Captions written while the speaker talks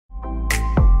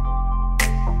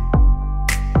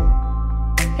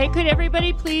Hey, could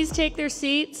everybody please take their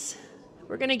seats?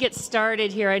 We're going to get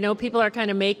started here. I know people are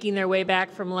kind of making their way back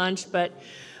from lunch, but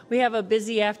we have a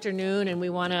busy afternoon and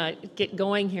we want to get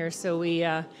going here so we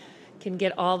can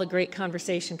get all the great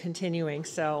conversation continuing.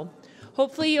 So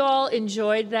hopefully you all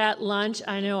enjoyed that lunch.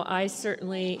 I know I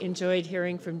certainly enjoyed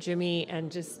hearing from Jimmy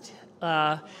and just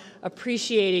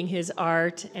appreciating his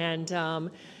art. And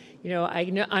you know,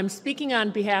 I'm speaking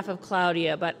on behalf of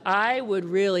Claudia, but I would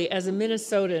really, as a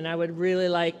Minnesotan, I would really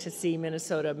like to see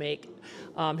Minnesota make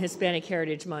Hispanic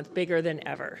Heritage Month bigger than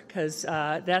ever, because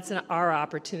that's our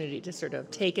opportunity to sort of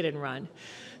take it and run.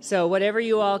 So whatever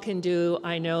you all can do,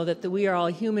 I know that the We Are All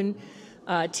Human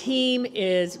team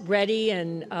is ready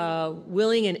and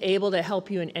willing and able to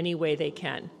help you in any way they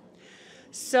can.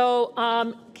 So,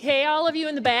 okay, all of you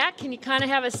in the back, can you kind of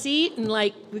have a seat? And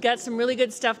we got some really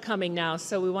good stuff coming now,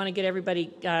 so we want to get everybody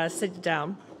sit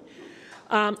down.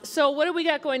 So what do we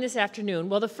got going this afternoon?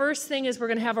 Well, the first thing is we're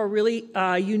going to have a really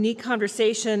unique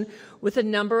conversation with a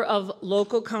number of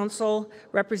local council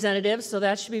representatives, so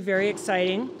that should be very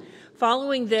exciting.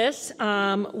 Following this,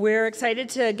 we're excited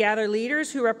to gather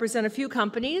leaders who represent a few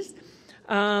companies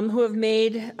who have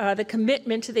made the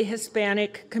commitment to the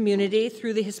Hispanic community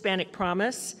through the Hispanic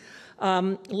Promise,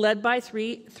 led by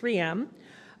 3M.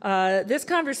 This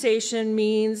conversation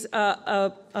means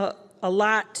a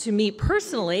lot to me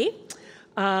personally,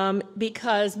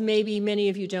 because maybe many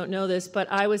of you don't know this, but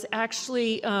I was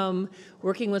actually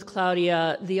working with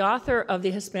Claudia, the author of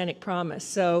the Hispanic Promise.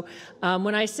 So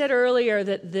when I said earlier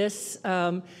that this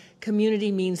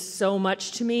community means so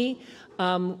much to me,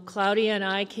 Claudia and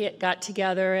I got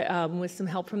together with some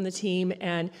help from the team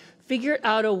and figured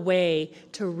out a way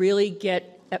to really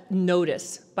get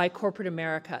notice by corporate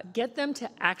America. Get them to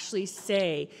actually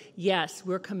say, yes,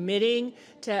 we're committing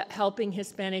to helping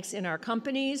Hispanics in our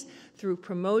companies through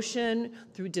promotion,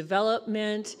 through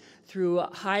development, through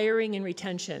hiring and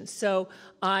retention. So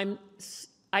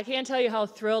I can't tell you how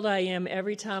thrilled I am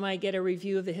every time I get a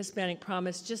review of the Hispanic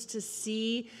Promise, just to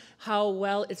see how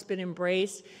well it's been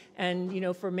embraced. And, you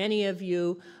know, for many of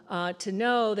you to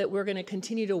know that we're going to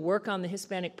continue to work on the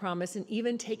Hispanic Promise and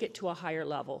even take it to a higher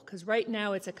level. Because right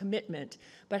now it's a commitment,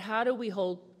 but how do we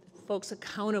hold folks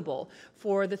accountable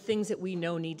for the things that we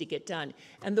know need to get done?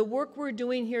 And the work we're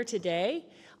doing here today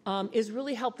is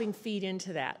really helping feed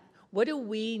into that. What do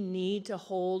we need to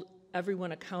hold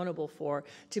everyone accountable for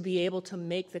to be able to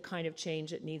make the kind of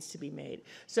change that needs to be made?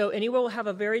 So anyway, we'll have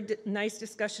a very nice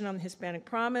discussion on the Hispanic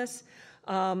Promise.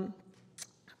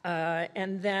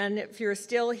 And then if you're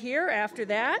still here after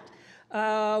that,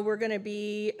 we're going to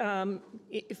be,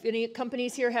 if any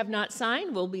companies here have not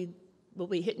signed, we'll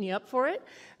be hitting you up for it.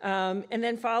 And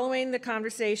then following the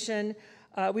conversation,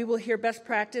 we will hear best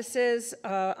practices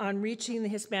on reaching the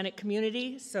Hispanic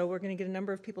community. So we're going to get a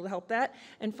number of people to help that.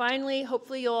 And finally,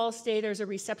 hopefully you'll all stay. There's a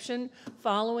reception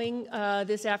following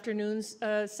this afternoon's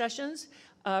sessions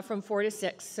from 4 to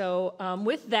 6. So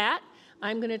with that,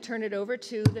 I'm going to turn it over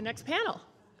to the next panel.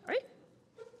 All right.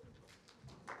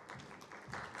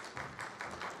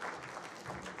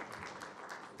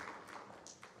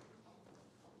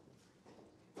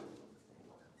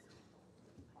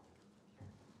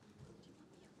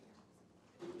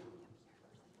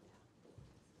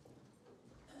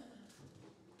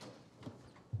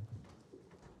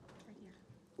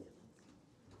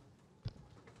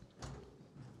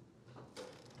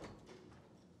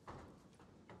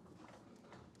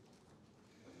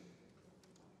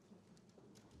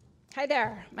 Hi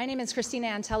there, my name is Christina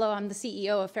Antello. I'm the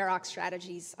CEO of Fair Ox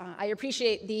Strategies. I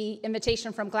appreciate the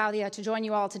invitation from Claudia to join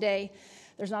you all today.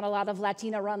 There's not a lot of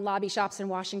Latina-run lobby shops in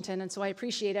Washington, and so I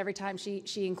appreciate every time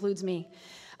she includes me.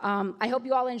 I hope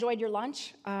you all enjoyed your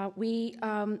lunch. We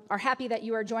are happy that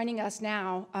you are joining us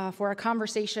now for a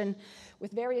conversation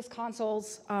with various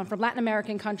consuls from Latin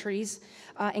American countries,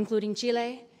 including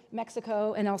Chile,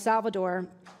 Mexico, and El Salvador,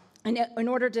 in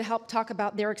order to help talk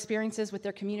about their experiences with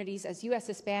their communities as U.S.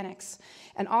 Hispanics,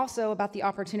 and also about the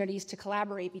opportunities to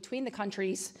collaborate between the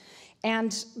countries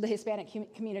and the Hispanic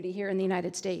community here in the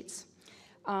United States.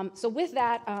 So with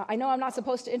that, I know I'm not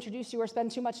supposed to introduce you or spend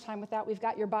too much time with that. We've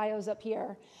got your bios up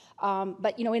here.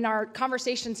 But you know, in our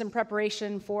conversations in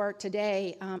preparation for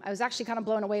today, I was actually kind of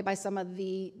blown away by some of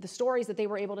the stories that they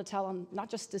were able to tell on not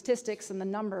just statistics and the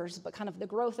numbers, but kind of the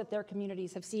growth that their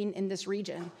communities have seen in this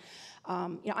region. You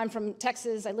know, I'm from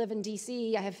Texas, I live in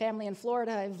DC, I have family in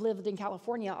Florida, I've lived in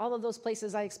California. All of those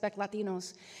places I expect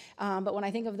Latinos. But when I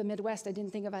think of the Midwest, I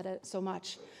didn't think about it so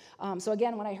much. So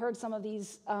again, when I heard some of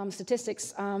these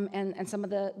statistics and some of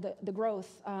the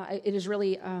growth, it is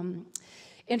really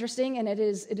interesting, and it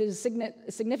is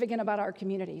significant about our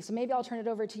community. So maybe I'll turn it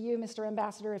over to you, Mr.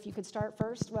 Ambassador, if you could start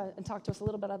first and talk to us a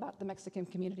little bit about the Mexican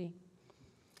community.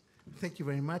 Thank you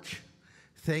very much.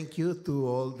 Thank you to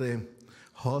all the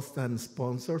hosts and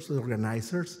sponsors, the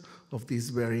organizers of this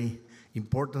very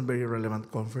important, very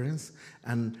relevant conference.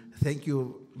 And thank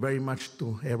you very much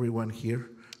to everyone here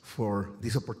for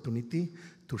this opportunity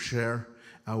to share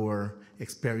our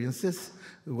experiences.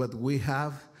 What we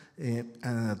have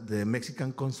at the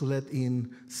Mexican consulate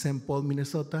in St. Paul,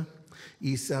 Minnesota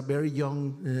is a very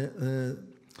young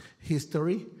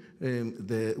history.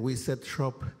 We set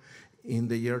shop in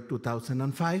the year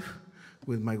 2005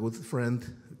 with my good friend,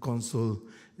 Consul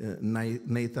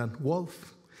Nathan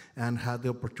Wolf, and had the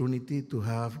opportunity to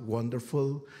have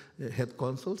wonderful head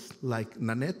consuls like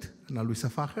Nanette, Ana Luisa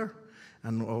Fajer,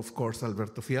 and of course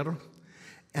Alberto Fierro.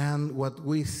 And what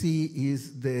we see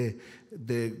is the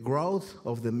growth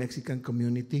of the Mexican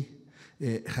community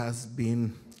has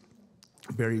been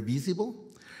very visible.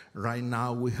 Right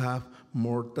now we have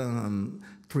more than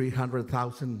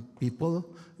 300,000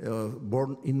 people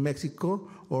born in Mexico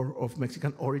or of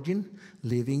Mexican origin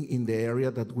living in the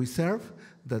area that we serve,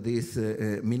 that is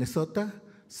Minnesota,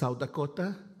 South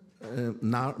Dakota,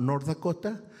 North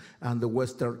Dakota, and the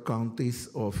western counties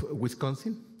of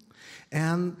Wisconsin.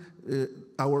 And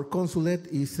our consulate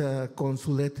is a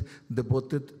consulate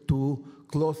devoted to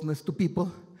closeness to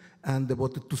people and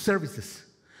devoted to services.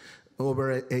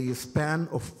 Over a span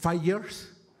of 5 years,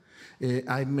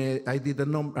 I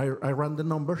ran the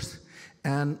numbers,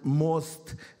 and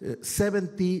most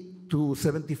 70 to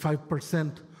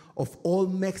 75% of all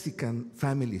Mexican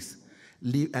families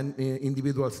and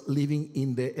individuals living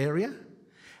in the area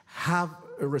have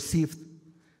received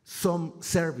some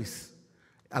service,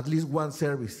 at least one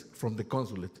service from the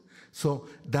consulate. So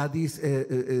that is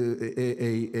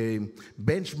a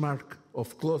benchmark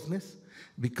of closeness,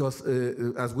 because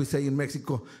as we say in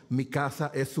Mexico, mi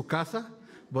casa es su casa,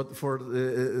 but for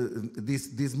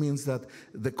this means that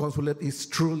the consulate is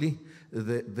truly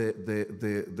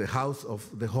the house of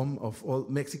the home of all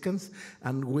Mexicans,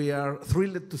 and we are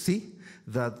thrilled to see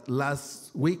that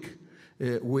last week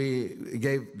we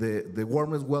gave the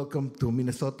warmest welcome to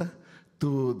Minnesota,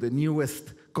 to the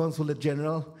newest Consulate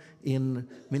General in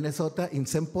Minnesota, in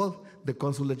St. Paul, the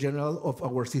Consulate General of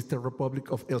our sister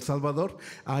Republic of El Salvador.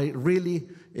 I really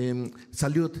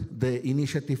salute the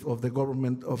initiative of the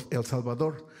government of El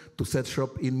Salvador to set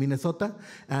shop in Minnesota.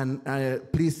 And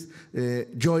please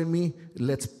join me.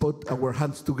 Let's put our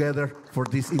hands together for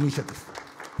this initiative.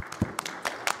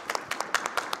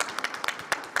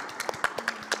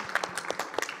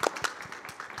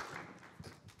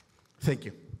 Thank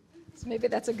you. So maybe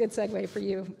that's a good segue for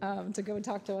you to go and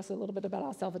talk to us a little bit about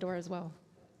El Salvador as well.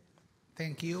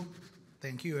 Thank you.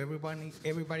 Thank you,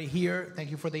 everybody here.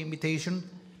 Thank you for the invitation.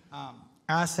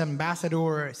 As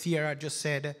Ambassador Sierra just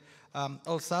said,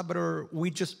 El Salvador,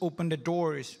 we just opened the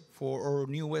doors for our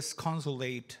newest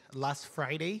consulate last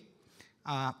Friday.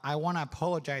 I want to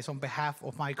apologize on behalf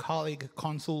of my colleague,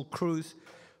 Consul Cruz,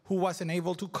 who wasn't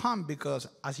able to come because,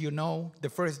 as you know, the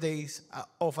first days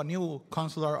of a new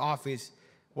consular office,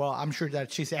 well, I'm sure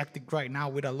that she's active right now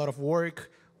with a lot of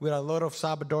work, with a lot of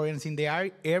Salvadorians in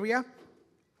the area.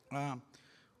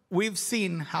 We've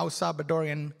seen how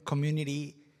Salvadorian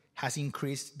community has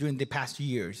increased during the past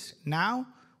years. Now,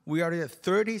 we are the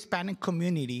third Hispanic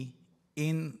community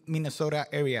in Minnesota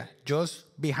area, just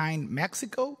behind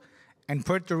Mexico and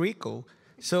Puerto Rico.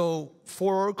 So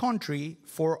for our country,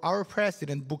 for our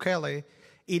president, Bukele,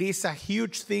 it is a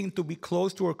huge thing to be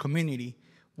close to our community.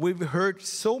 We've heard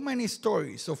so many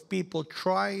stories of people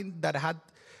trying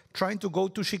to go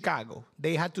to Chicago.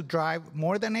 They had to drive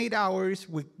more than 8 hours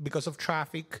because of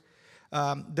traffic.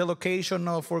 The location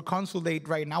of our consulate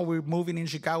right now, we're moving in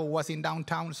Chicago, was in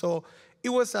downtown. So it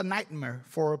was a nightmare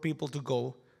for people to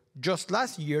go. Just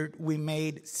last year, we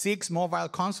made 6 mobile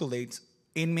consulates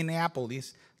in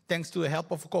Minneapolis, thanks to the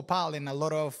help of Copal and a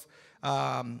lot of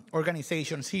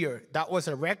organizations here. That was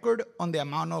a record on the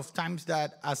amount of times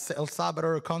that as El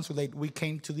Salvador consulate, we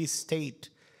came to this state.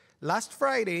 Last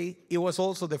Friday, it was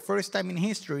also the first time in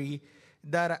history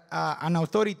that an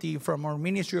authority from our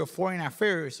Ministry of Foreign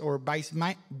Affairs or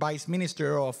Vice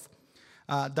Minister of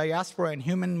Diaspora and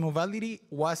Human Mobility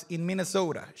was in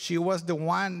Minnesota. She was the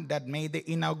one that made the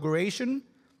inauguration.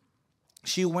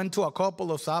 She went to a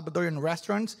couple of Salvadorian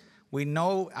restaurants. We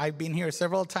know, I've been here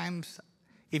several times.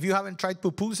 If you haven't tried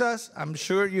pupusas, I'm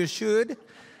sure you should.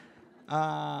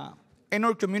 And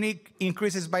our community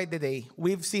increases by the day.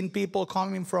 We've seen people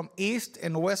coming from East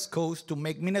and West Coast to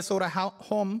make Minnesota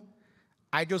home.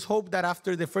 I just hope that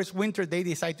after the first winter, they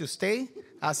decide to stay.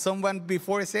 As someone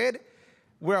before said,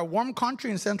 we're a warm country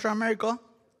in Central America.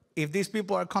 If these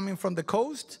people are coming from the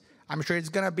coast, I'm sure it's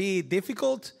going to be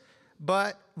difficult,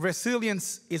 but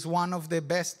resilience is one of the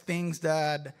best things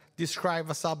that describe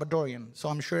a Salvadorian. So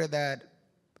I'm sure that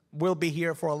we'll be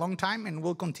here for a long time and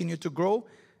we'll continue to grow.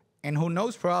 And who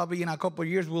knows, probably in a couple of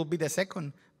years we'll be the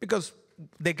second, because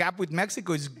the gap with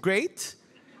Mexico is great,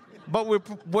 but with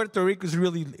Puerto Rico is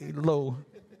really low.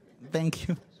 Thank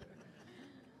you.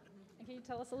 And can you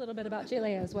tell us a little bit about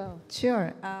Chile as well?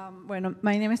 Sure. Bueno,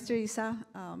 my name is Teresa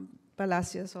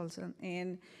Palacios also,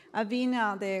 and I've been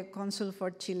the consul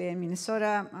for Chile in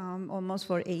Minnesota almost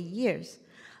for 8 years.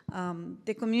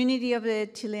 The community of the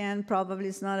Chilean probably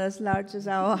is not as large as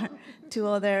our two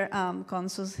other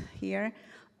consuls here.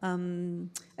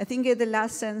 I think the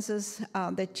last census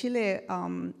that Chile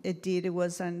it did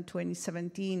was in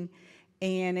 2017,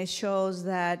 and it shows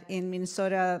that in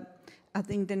Minnesota, I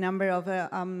think the number of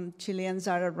Chileans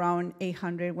are around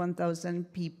 800,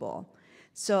 1,000 people.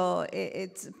 So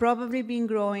it's probably been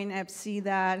growing. I see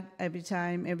that every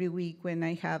time, every week when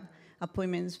I have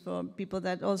appointments for people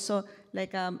that also,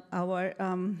 like our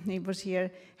neighbors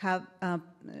here, have,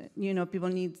 people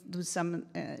need to do some,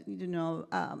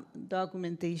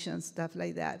 documentation, stuff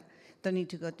like that. Don't need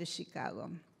to go to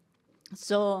Chicago.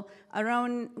 So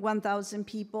around 1,000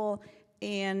 people,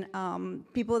 and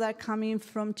people that are coming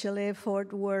from Chile for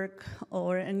work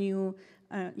or a new,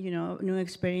 new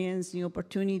experience, new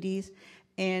opportunities.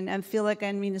 And I feel like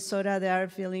in Minnesota, they are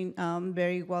feeling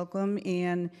very welcome,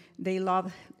 and they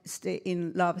love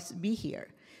be here.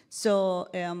 So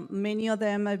many of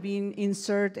them have been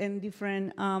inserted in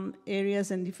different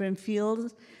areas and different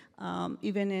fields,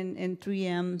 even in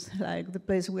 3Ms, like the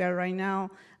place we are right now.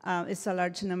 It's a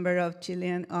large number of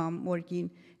Chilean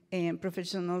working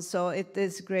professionals. So it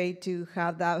is great to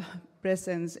have that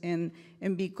presence in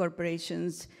big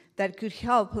corporations that could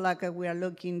help, like we are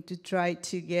looking to try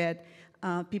to get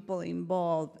people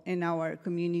involved in our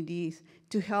communities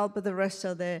to help the rest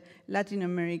of the Latin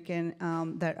American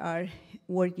that are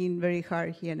working very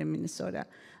hard here in Minnesota.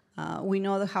 We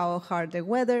know how hard the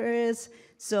weather is,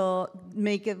 so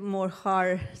make it more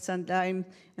hard sometime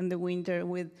in the winter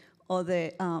with all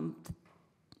the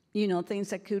things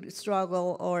that could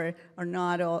struggle or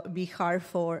not, or be hard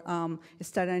for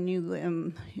start a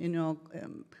new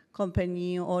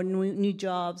company or new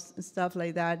jobs and stuff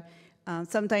like that.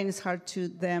 Sometimes it's hard to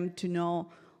them to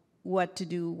know what to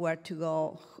do, where to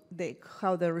go,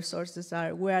 how the resources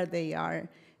are, where they are,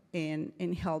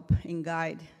 and help and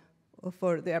guide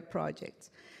for their projects.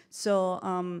 So,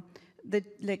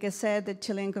 like I said, the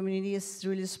Chilean community is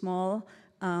really small,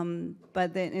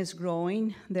 but then it's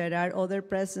growing. There are other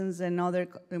presence and other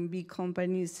big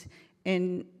companies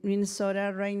in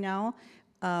Minnesota right now,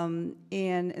 and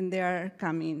they are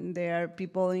coming. There are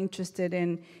people interested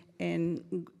in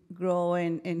grow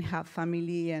and have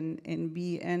family and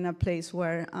be in a place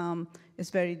where it's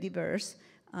very diverse.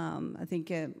 I think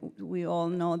we all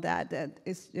know that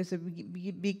it's a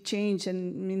big change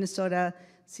in Minnesota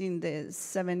since the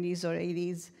 70s or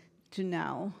 80s to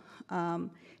now.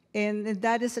 And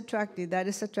that is attractive. That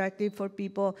is attractive for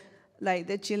people like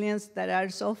the Chileans that are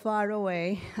so far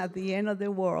away at the end of the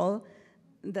world,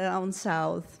 down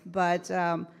south. But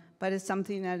it's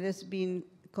something that has been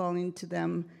calling to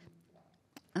them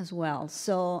as well.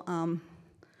 So,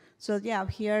 yeah, I'm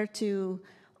here to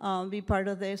be part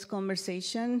of this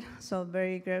conversation. So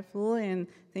very grateful, and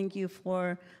thank you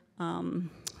for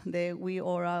the We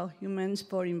Oral Humans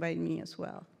for inviting me as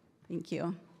well. Thank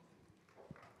you.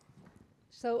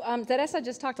 So Teresa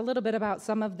just talked a little bit about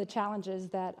some of the challenges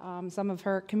that some of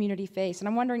her community face. And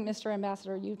I'm wondering, Mr.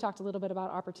 Ambassador, you talked a little bit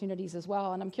about opportunities as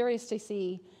well. And I'm curious to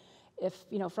see if,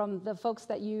 from the folks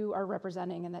that you are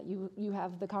representing and that you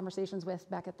have the conversations with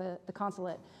back at the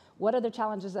consulate, what are the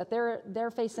challenges that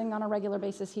they're facing on a regular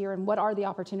basis here, and what are the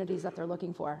opportunities that they're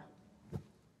looking for?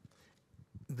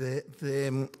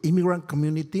 The immigrant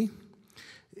community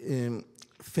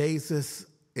faces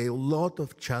a lot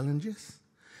of challenges,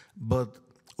 but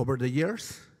over the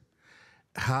years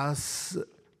has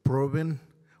proven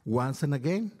once and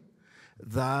again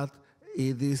that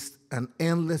it is an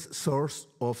endless source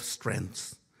of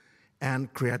strengths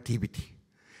and creativity.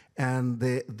 And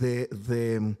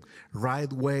the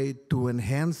right way to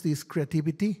enhance this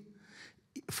creativity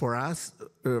for us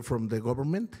from the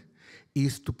government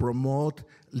is to promote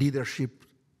leadership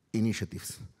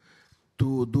initiatives,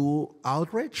 to do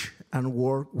outreach and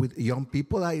work with young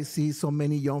people. I see so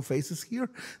many young faces here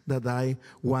that I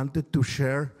wanted to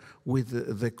share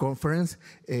with the conference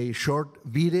a short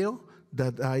video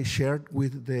that I shared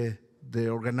with the the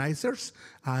organizers.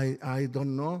 I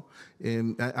don't know.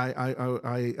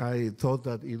 I thought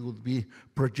that it would be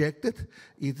projected.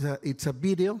 It's a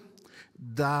video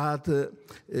that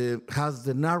has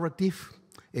the narrative,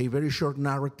 a very short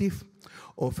narrative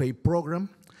of a program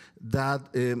that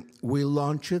we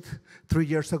launched 3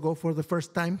 years ago for the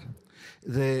first time.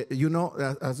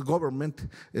 As government,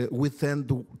 we tend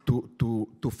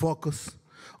to focus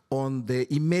on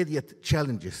the immediate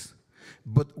challenges,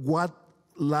 but what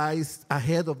lies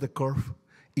ahead of the curve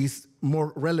is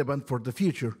more relevant for the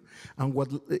future. And what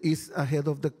is ahead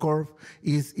of the curve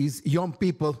is young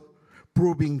people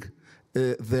proving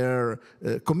their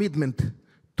commitment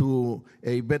to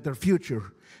a better future.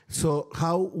 So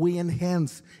how we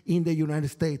enhance in the United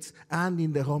States and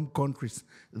in the home countries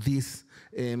this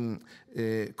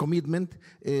commitment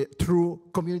through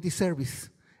community service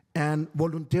and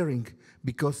volunteering,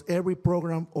 because every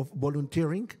program of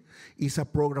volunteering is a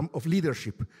program of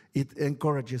leadership. It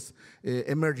encourages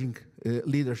emerging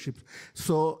leadership.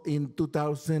 So in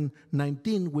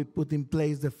 2019, we put in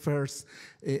place the first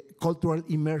cultural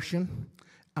immersion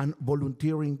and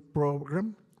volunteering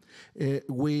program.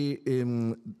 We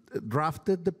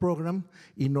drafted the program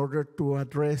in order to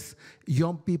address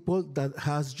young people that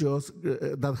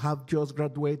have just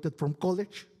graduated from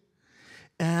college,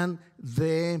 and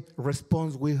the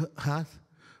response we had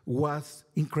was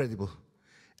incredible.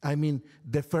 I mean,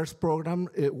 the first program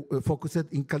focused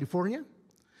in California.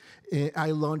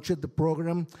 I launched the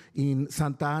program in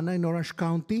Santa Ana in Orange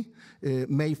County,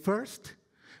 May 1st.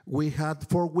 We had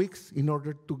 4 weeks in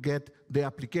order to get the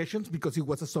applications because it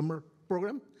was a summer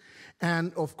program.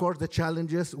 And of course, the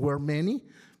challenges were many.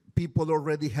 People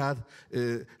already had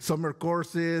summer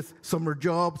courses, summer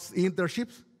jobs,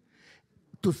 internships.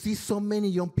 To see so many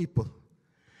young people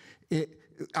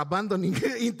abandoning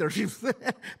internships,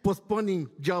 postponing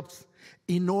jobs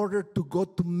in order to go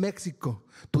to Mexico,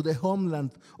 to the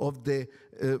homeland of the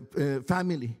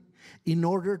family, in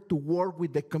order to work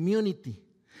with the community.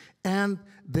 And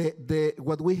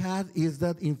what we had is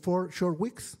that in 4 short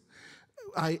weeks,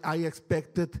 I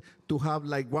expected to have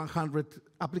like 100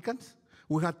 applicants.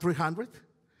 We had 300.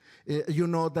 You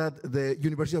know that the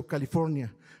University of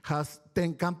California has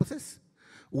 10 campuses.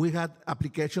 We had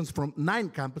applications from 9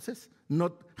 campuses,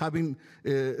 not having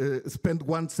spent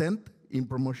 1 cent in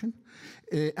promotion.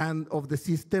 And of the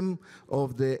system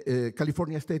of the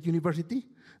California State University,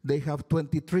 they have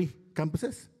 23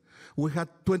 campuses. We had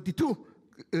 22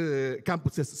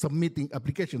 campuses submitting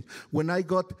applications. When I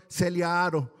got Celia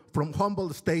Aro from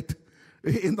Humboldt State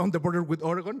on the border with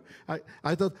Oregon,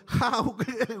 I thought, how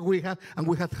we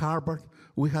had Harvard,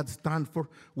 we had Stanford,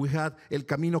 we had El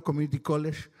Camino Community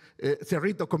College,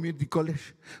 Cerrito Community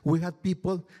College. We had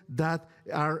people that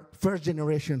are first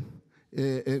generation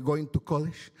going to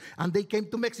college, and they came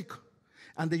to Mexico.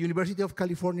 And the University of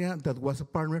California, that was a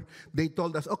partner, they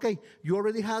told us, okay, you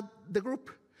already had the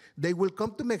group. They will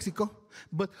come to Mexico,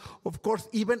 but of course,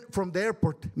 even from the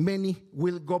airport, many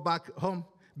will go back home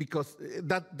because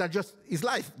that just is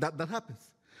life, that happens.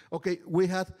 Okay, we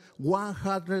had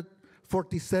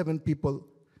 147 people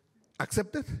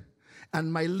accepted,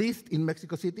 and my list in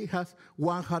Mexico City has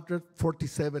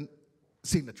 147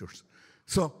 signatures.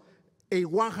 So a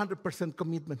 100%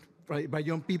 commitment by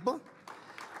young people.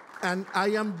 And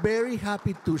I am very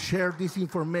happy to share this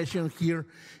information here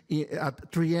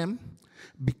at 3M,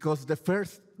 because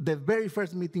the very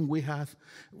first meeting we had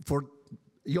for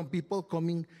young people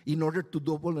coming in order to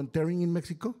do volunteering in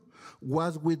Mexico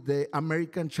was with the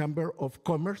American Chamber of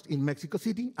Commerce in Mexico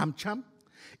City, AmCham,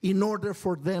 in order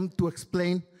for them to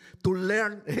explain, to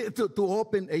learn, to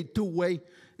open a two-way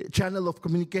channel of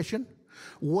communication.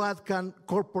 What can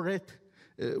corporate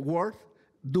world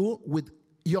do with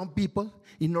young people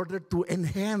in order to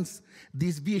enhance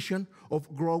this vision of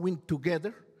growing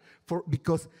together?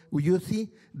 Because you see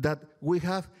that we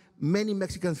have many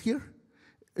Mexicans here.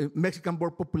 Mexican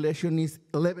born population is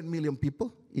 11 million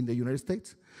people in the United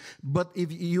States. But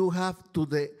if you have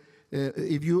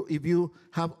if you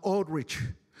have outreach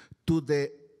to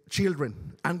the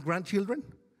children and grandchildren,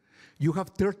 you have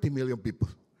 30 million people.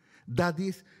 That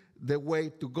is the way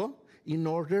to go in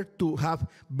order to have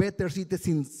better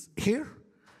citizens here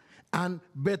and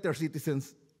better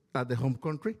citizens at the home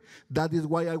country. That is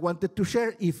why I wanted to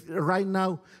share. If right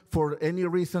now, for any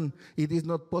reason, it is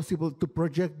not possible to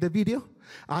project the video,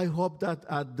 I hope that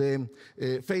at the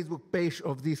Facebook page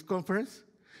of this conference,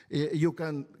 you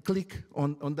can click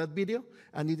on that video,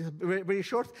 and it is very, very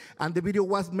short, and the video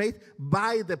was made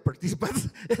by the participants,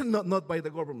 not by the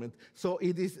government. So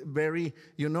it is very,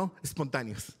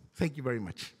 spontaneous. Thank you very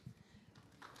much.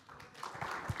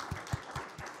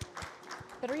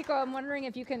 Federico, I'm wondering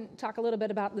if you can talk a little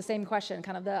bit about the same question,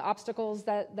 kind of the obstacles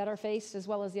that are faced as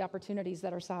well as the opportunities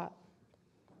that are sought.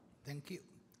 Thank you.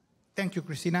 Thank you,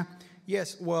 Christina.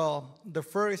 Yes, well, the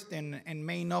first and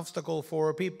main obstacle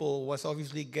for people was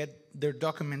obviously get their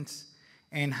documents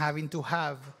and having to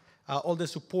have all the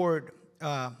support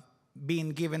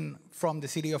being given from the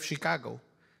city of Chicago,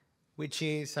 which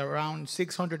is around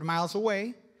 600 miles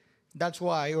away. That's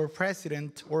why our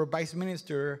president or vice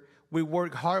minister, we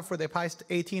worked hard for the past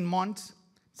 18 months.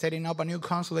 Setting up a new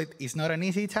consulate is not an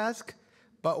easy task,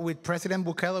 but with President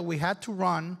Bukele, we had to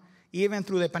run. Even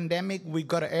through the pandemic, we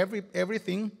got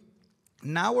everything.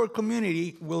 Now our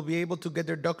community will be able to get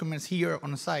their documents here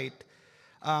on site.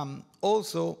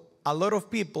 Also, a lot of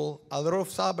people, a lot of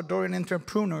Salvadorian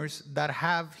entrepreneurs that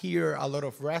have here a lot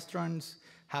of restaurants,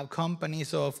 have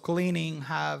companies of cleaning,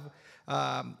 have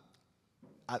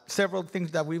several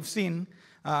things that we've seen.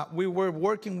 We were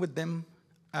working with them,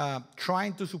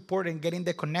 trying to support and getting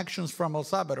the connections from El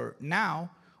Salvador.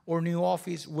 Now, our new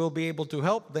office will be able to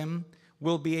help them,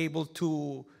 will be able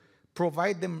to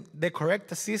provide them the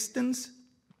correct assistance.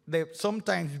 That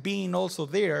sometimes being also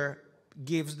there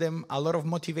gives them a lot of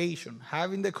motivation.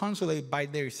 Having the consulate by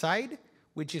their side,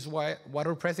 which is what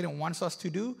our president wants us to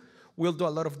do, will do a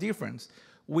lot of difference.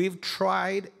 We've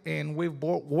tried and we've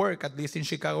worked, at least in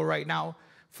Chicago right now,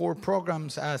 for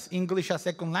programs as English as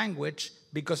second language,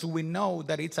 because we know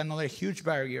that it's another huge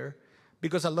barrier,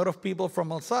 because a lot of people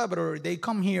from El Salvador, they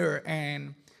come here,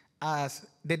 and as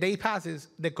the day passes,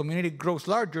 the community grows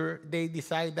larger, they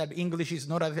decide that English is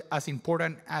not as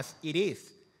important as it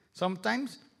is.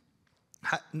 Sometimes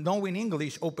knowing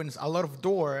English opens a lot of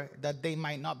doors that they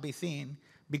might not be seeing,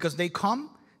 because they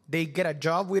come, they get a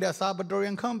job with a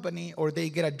Salvadorian company, or they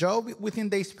get a job within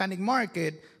the Hispanic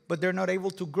market, but they're not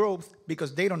able to grow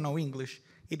because they don't know English.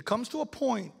 It comes to a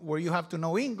point where you have to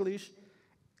know English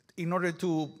in order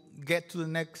to get to the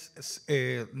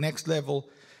next level.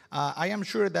 I am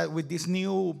sure that with this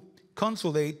new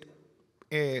consulate,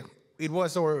 it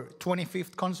was our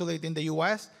 25th consulate in the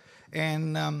US,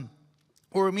 and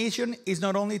our mission is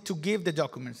not only to give the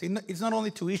documents, it's not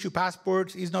only to issue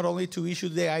passports, it's not only to issue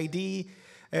the ID.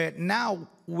 Now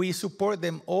we support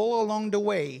them all along the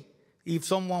way. If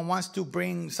someone wants to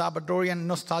bring Salvadorian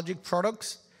nostalgic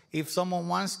products, if someone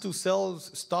wants to sell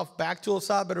stuff back to El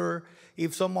Salvador,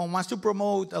 if someone wants to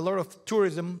promote a lot of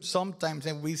tourism, sometimes,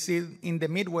 and we see in the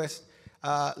Midwest,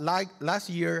 like last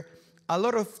year, a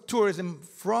lot of tourism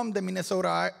from the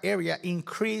Minnesota area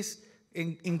increased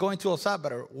in going to El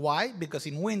Salvador. Why? Because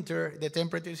in winter, the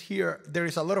temperatures here, there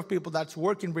is a lot of people that's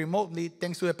working remotely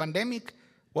thanks to the pandemic.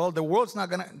 Well, the world's not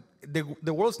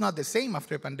the same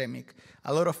after the pandemic.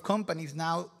 A lot of companies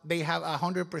now, they have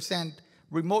 100%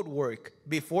 remote work.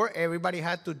 Before, everybody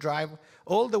had to drive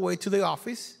all the way to the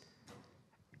office.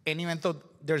 And even though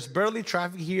there's barely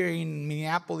traffic here in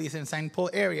Minneapolis and St. Paul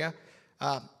area,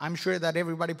 I'm sure that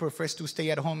everybody prefers to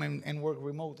stay at home and work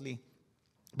remotely.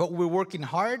 But we're working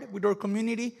hard with our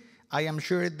community. I am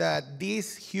sure that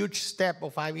this huge step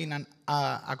of having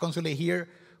a consulate here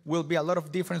will be a lot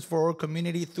of difference for our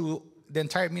community through the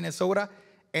entire Minnesota.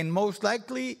 And most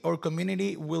likely, our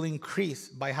community will increase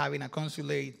by having a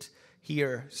consulate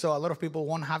here. So a lot of people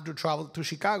won't have to travel to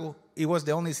Chicago. It was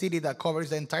the only city that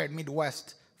covers the entire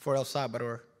Midwest for El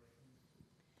Salvador.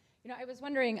 You know, I was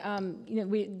wondering,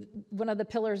 one of the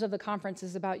pillars of the conference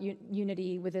is about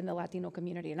unity within the Latino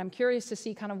community. And I'm curious to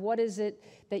see kind of what is it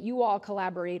that you all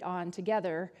collaborate on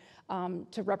together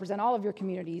to represent all of your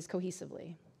communities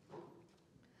cohesively.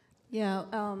 Yeah,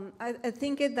 I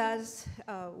think it does,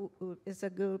 it's a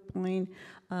good point.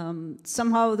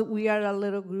 Somehow we are a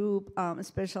little group,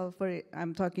 especially for,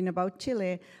 I'm talking about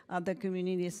Chile, the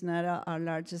community is not our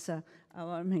largest,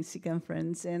 our Mexican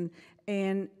friends,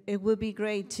 and it would be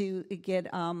great to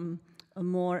get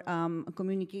more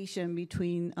communication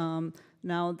between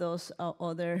now those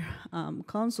other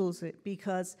consuls,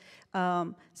 because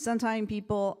sometimes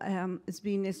people has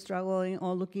been struggling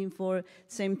or looking for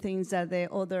same things that the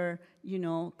other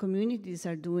communities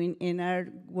are doing and are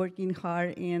working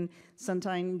hard, and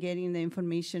sometimes getting the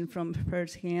information from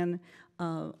firsthand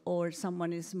or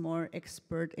someone is more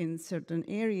expert in certain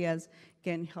areas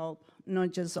can help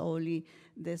not just only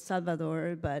the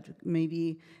Salvador, but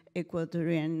maybe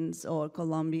Ecuadorians or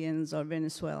Colombians or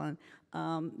Venezuelan.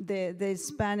 The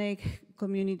Hispanic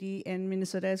community in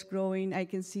Minnesota is growing. I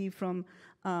can see from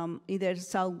either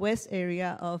southwest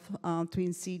area of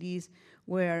Twin Cities,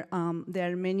 where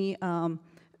there are many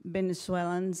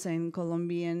Venezuelans and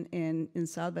Colombian in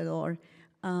Salvador.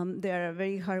 They are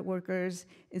very hard workers,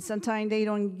 and sometimes they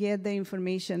don't get the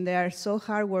information. They are so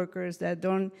hard workers that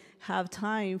don't have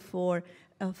time for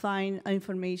find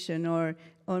information or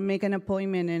make an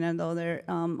appointment in another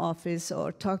office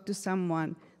or talk to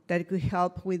someone that could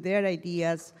help with their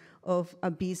ideas of a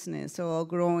business or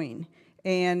growing.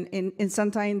 And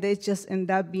sometimes they just end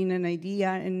up being an idea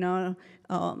and not,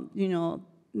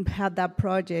 have that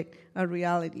project a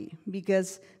reality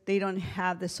because they don't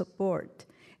have the support.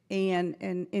 And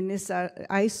it's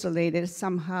isolated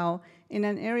somehow in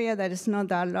an area that is not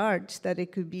that large that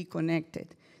it could be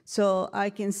connected. So I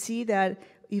can see that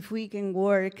if we can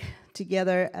work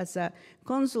together as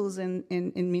consuls in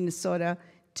Minnesota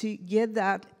to get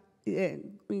that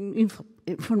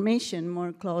information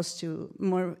more close to,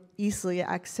 more easily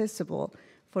accessible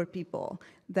for people,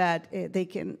 that they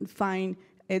can find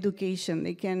education,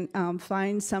 they can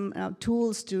find some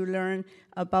tools to learn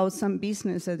about some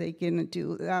business that they can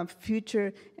do.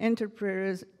 Future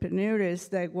entrepreneurs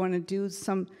that want to do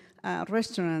some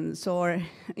restaurants or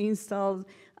install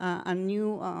a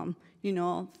new,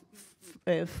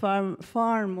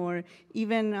 farm or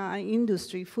even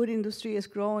industry. Food industry is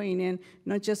growing, and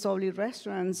not just only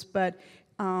restaurants, but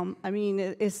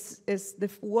it's the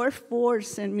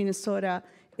workforce in Minnesota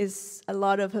is a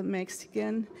lot of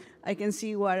Mexican. I can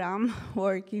see where I'm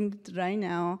working right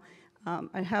now.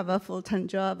 I have a full-time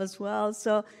job as well,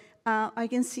 so I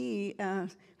can see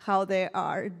how they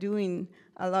are doing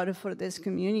a lot for this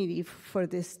community, for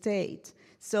this state.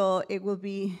 So it will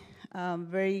be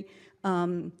very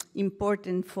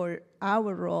important for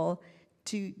our role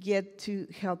to get to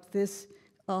help this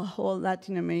whole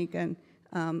Latin American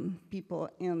people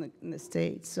in the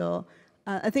state. So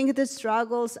I think the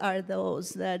struggles are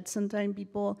those that sometimes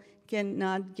people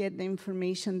cannot get the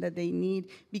information that they need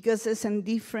because it's in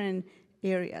different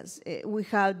areas. We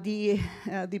have the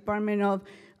Department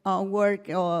of Work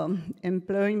or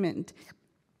Employment.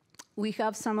 We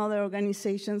have some other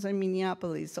organizations in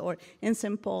Minneapolis or in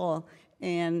St. Paul,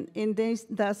 and they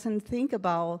doesn't think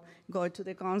about going to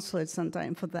the consulate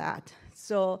sometime for that.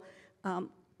 So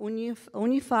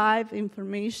unify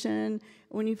information,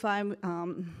 unify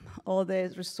all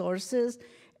the resources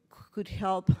could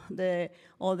help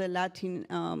all the Latin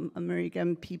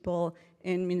American people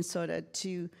in Minnesota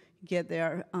to get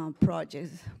their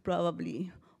projects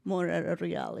probably more a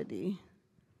reality.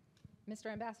 Mr.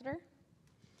 Ambassador?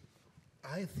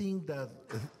 I think that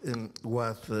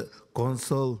what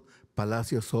Consul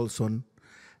Palacios Olson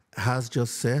has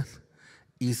just said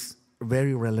is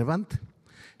very relevant,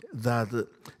 that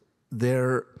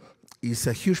there is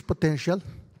a huge potential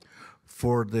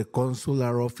for the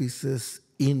consular offices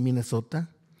in Minnesota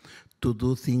to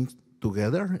do things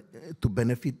together to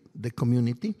benefit the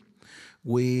community.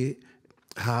 We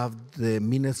have the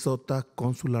Minnesota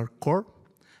Consular Corps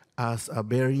as a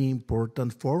very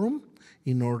important forum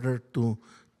in order to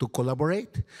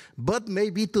collaborate. But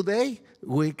maybe today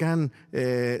we can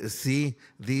see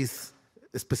this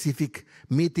specific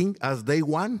meeting as day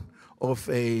one of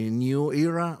a new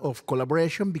era of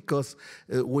collaboration, because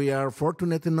we are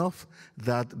fortunate enough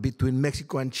that between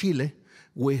Mexico and Chile,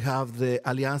 we have the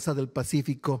Alianza del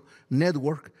Pacífico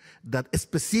network that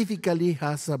specifically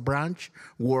has a branch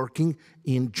working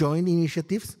in joint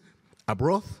initiatives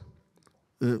abroad.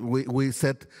 We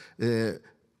set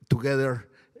together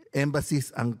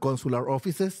embassies and consular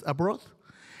offices abroad.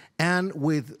 And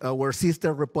with our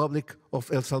sister republic of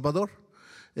El Salvador,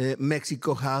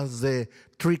 Mexico has the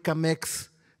TRICAMEX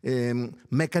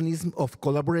mechanism of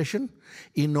collaboration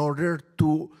in order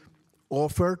to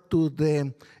offer to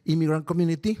the immigrant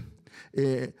community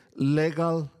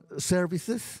legal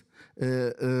services,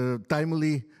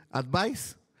 timely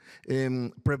advice,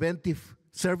 preventive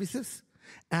services,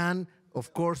 and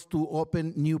of course to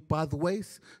open new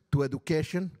pathways to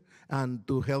education and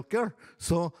to healthcare.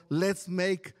 So let's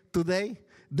make today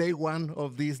day one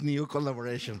of this new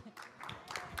collaboration.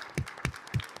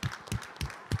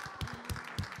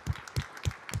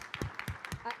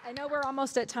 I know we're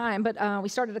almost at time, but we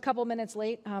started a couple minutes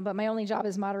late, but my only job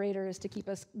as moderator is to keep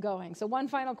us going. So one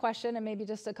final question, and maybe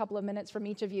just a couple of minutes from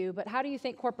each of you, but how do you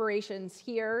think corporations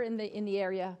here in the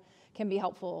area can be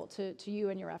helpful to you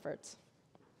and your efforts?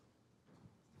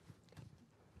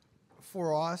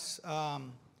 For us,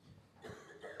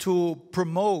 to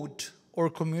promote our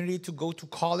community to go to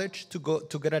college,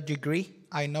 to get a degree.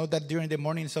 I know that during the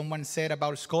morning someone said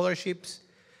about scholarships.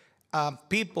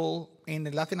 People in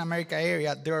the Latin America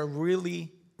area, they are really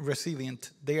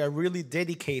resilient. They are really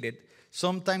dedicated.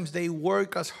 Sometimes they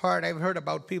work as hard. I've heard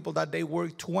about people that they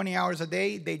work 20 hours a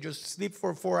day. They just sleep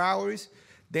for 4 hours.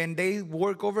 Then they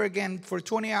work over again for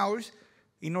 20 hours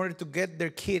in order to get their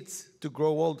kids to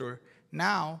grow older.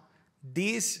 Now,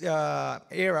 this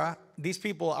era, these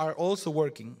people are also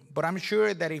working. But I'm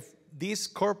sure that if these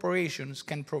corporations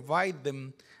can provide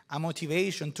them a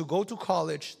motivation to go to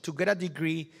college, to get a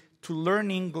degree, to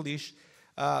learn English,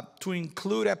 to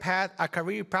include a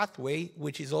career pathway,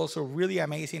 which is also really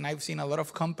amazing. I've seen a lot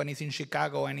of companies in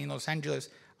Chicago and in Los Angeles.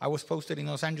 I was posted in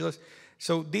Los Angeles.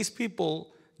 So these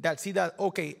people that see that,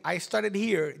 okay, I started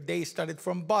here, they started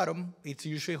from bottom. It's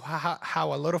usually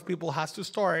how a lot of people has to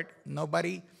start. No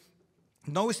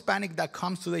Hispanic that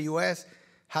comes to the U.S.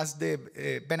 has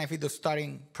the benefit of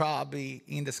starting probably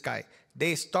in the sky.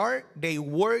 They start, they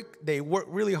work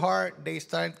really hard, they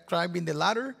start climbing the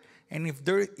ladder, and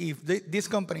if these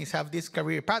companies have this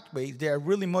career pathway, they are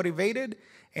really motivated,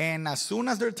 and as soon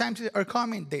as their times are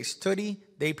coming, they study,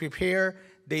 they prepare,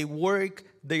 they work,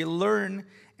 they learn,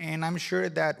 and I'm sure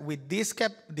that with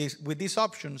these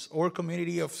options, our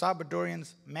community of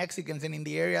Salvadorians, Mexicans, and in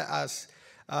the area, as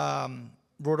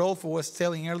Rodolfo was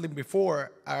telling earlier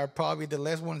before, are probably the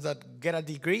last ones that get a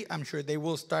degree. I'm sure they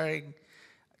will start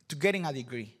to getting a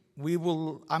degree.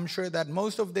 I'm sure that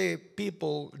most of the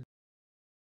people,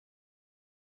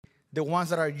 the ones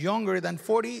that are younger than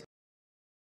 40,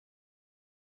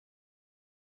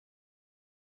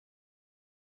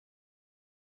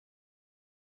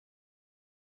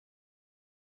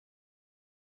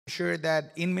 I'm sure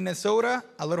that in Minnesota,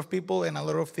 a lot of people and a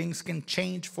lot of things can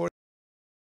change for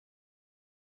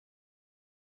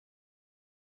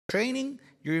training.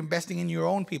 You're investing in your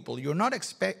own people. You're not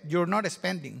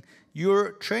spending.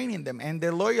 You're training them. And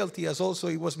the loyalty, as also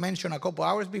it was mentioned a couple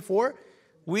hours before,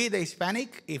 we, the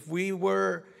Hispanic, if we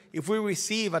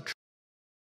receive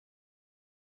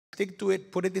stick to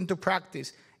it, put it into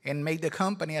practice, and make the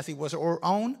company as it was our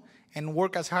own, and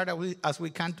work as hard as we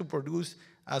can to produce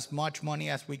as much money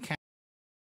as we can.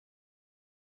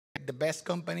 The best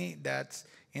company that's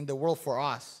in the world for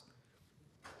us.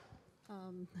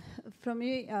 From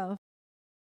me,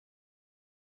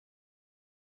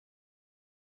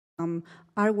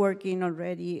 are working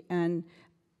already and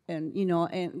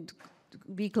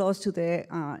be close to the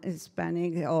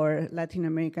Hispanic or Latin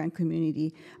American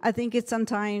community. I think it's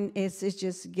sometimes it's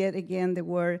just get again the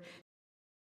word.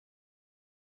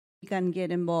 We can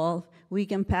get involved. We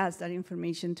can pass that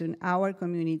information to our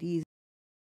communities.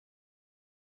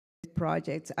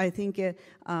 Projects. I think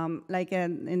like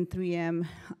in 3M,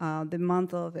 the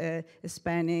month of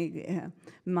Hispanic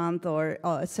month or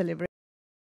celebration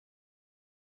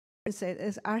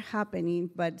are happening,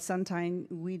 but sometimes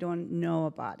we don't know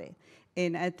about it.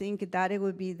 And I think that it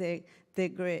would be the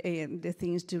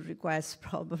things to request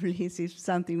probably is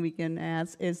something we can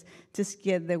ask is just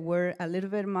get the word a little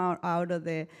bit more out of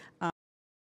the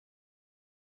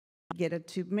get it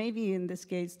to maybe in this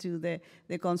case to the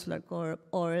consular corps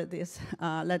or this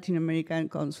Latin American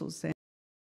consuls.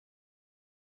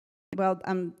 Well,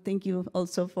 thank you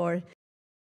also for.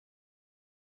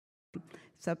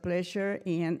 It's a pleasure,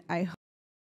 and I hope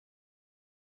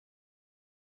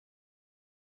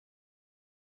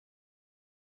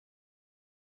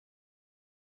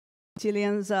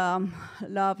Chileans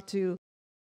love to,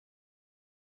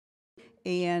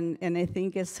 and I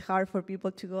think it's hard for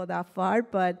people to go that far,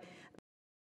 but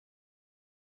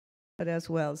as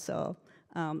well. So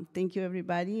thank you,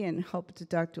 everybody, and hope to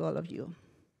talk to all of you.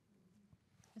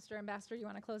 Mr. Ambassador, you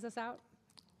want to close us out?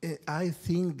 I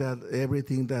think that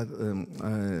everything that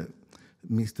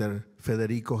Mr.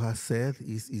 Federico has said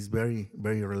is very,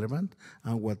 very relevant,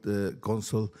 and what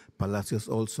Consul Palacios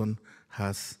Olson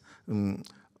has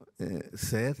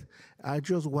said. I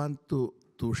just want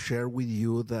to share with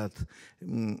you that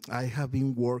I have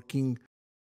been working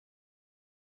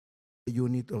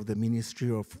unit of the Ministry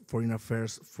of Foreign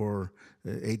Affairs for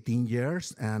 18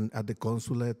 years, and at the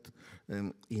consulate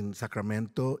in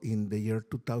Sacramento in the year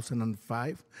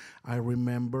 2005. I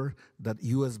remember that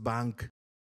U.S. Bank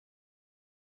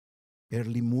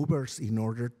early movers in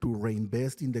order to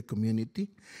reinvest in the community,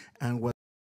 and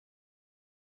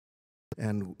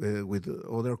with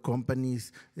other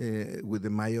companies, with the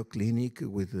Mayo Clinic,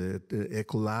 with the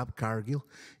Ecolab, Cargill,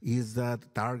 is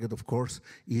that Target, of course,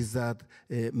 is that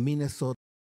Minnesota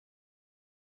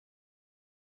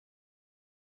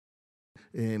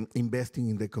investing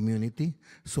in the community.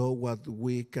 So what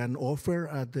we can offer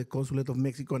at the Consulate of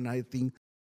Mexico, and I think,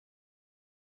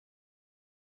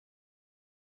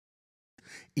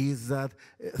 is that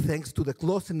thanks to the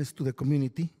closeness to the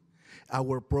community,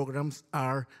 our programs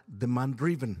are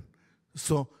demand-driven.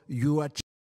 So you achieve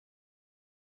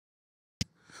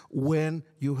when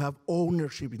you have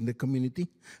ownership in the community,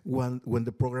 when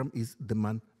the program is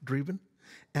demand-driven.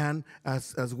 And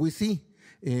as we see,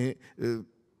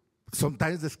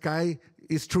 sometimes the sky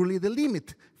is truly the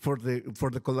limit for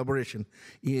the collaboration.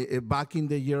 Back in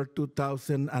the year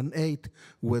 2008,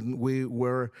 when we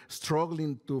were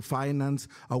struggling to finance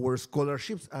our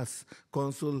scholarships, as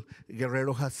Consul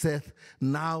Guerrero has said,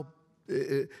 now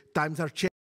times are changing.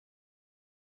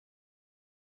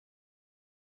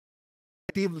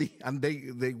 And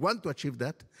they want to achieve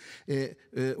that.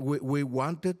 We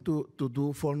wanted to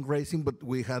do fundraising, but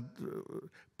we had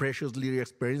precious little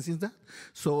experience in that.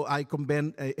 So I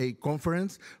convened a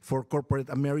conference for corporate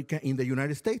America in the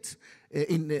United States,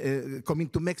 coming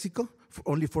to Mexico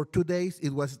only for 2 days.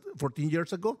 It was 14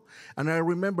 years ago. And I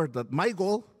remember that my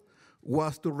goal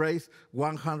was to raise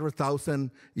 $100,000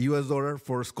 US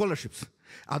for scholarships.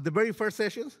 At the very first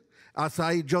sessions, as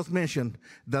I just mentioned,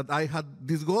 that I had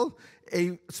this goal,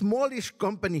 a smallish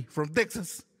company from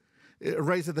Texas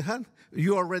raised the hand.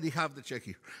 You already have the check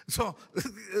here. So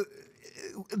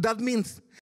that means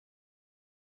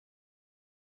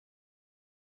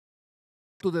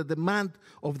to the demand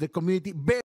of the community,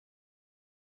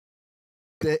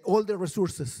 all the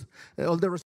resources,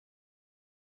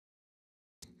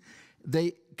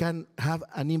 they can have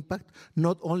an impact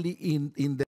not only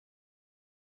in the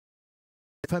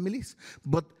families,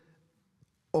 but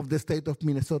of the state of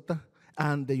Minnesota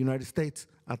and the United States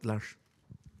at large.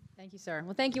 Thank you, sir.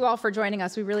 Well, thank you all for joining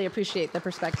us. We really appreciate the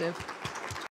perspective.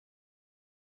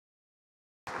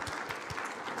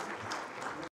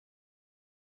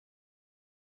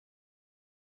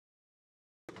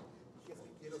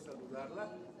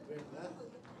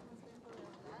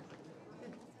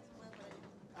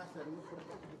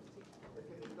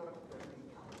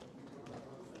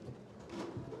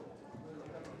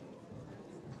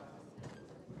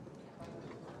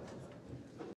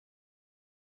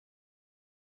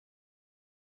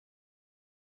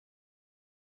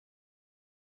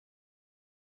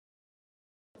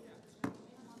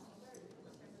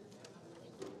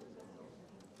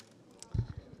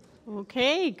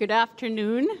 Okay, good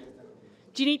afternoon.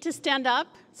 Do you need to stand up?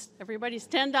 Everybody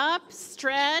stand up,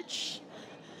 stretch.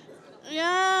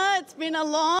 Yeah, it's been a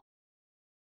long.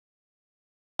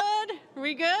 Good.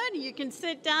 We good? You can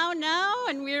sit down now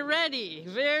and we're ready.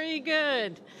 Very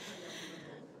good.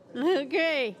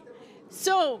 Okay,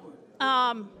 so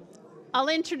I'll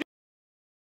introduce.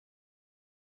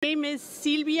 My name is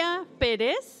Silvia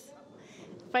Perez.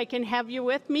 If I can have you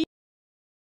with me.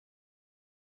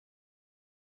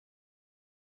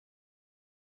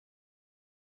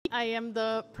 I am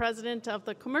the president of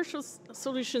the Commercial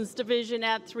Solutions Division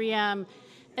at 3M,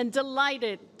 and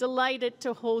delighted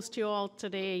to host you all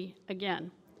today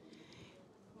again.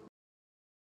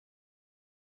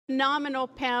 Phenomenal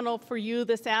panel for you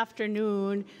this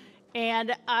afternoon,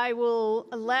 and I will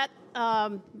let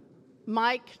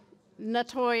Mike,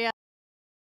 Natoya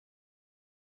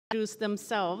introduce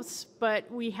themselves,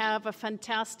 but we have a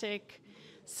fantastic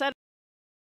set.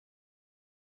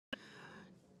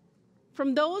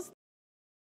 From those,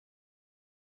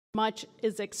 much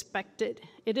is expected.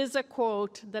 It is a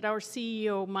quote that our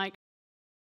CEO, Mike,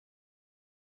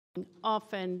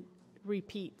 often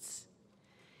repeats.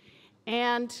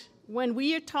 And when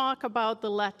we talk about the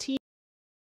Latino,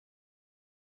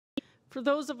 for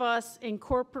those of us in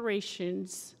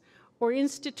corporations or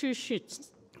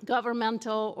institutions,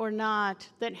 governmental or not,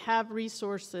 that have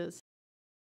resources,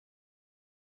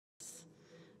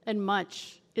 and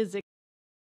much is expected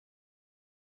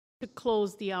to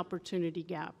close the opportunity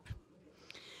gap.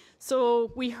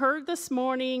 So we heard this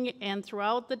morning and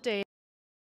throughout the day,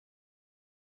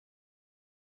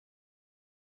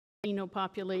 Latino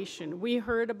population. We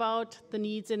heard about the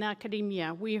needs in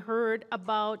academia. We heard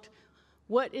about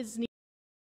what is needed,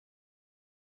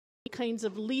 kinds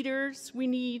of leaders we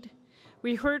need.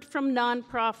 We heard from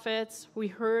nonprofits. We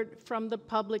heard from the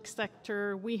public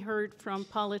sector. We heard from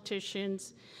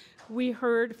politicians. We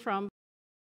heard from.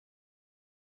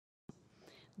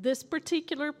 This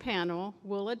particular panel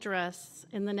will address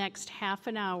in the next half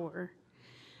an hour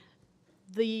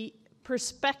the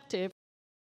perspective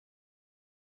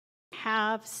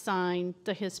have signed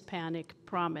the Hispanic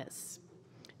Promise.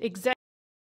 Executive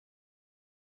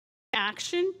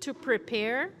action to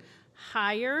prepare,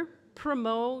 hire,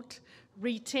 promote,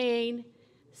 retain,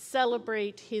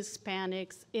 celebrate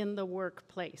Hispanics in the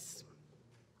workplace.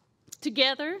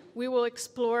 Together, we will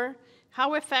explore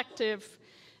how effectively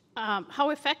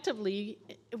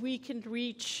we can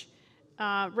reach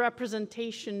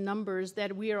representation numbers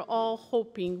that we are all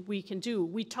hoping we can do.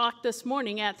 We talked this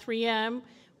morning at 3M.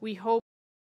 We hope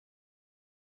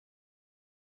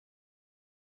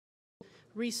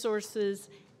resources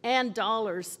and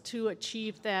dollars to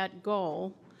achieve that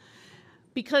goal,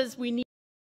 because we need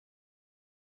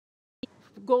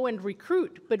go and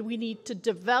recruit, but we need to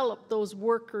develop those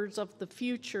workers of the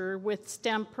future with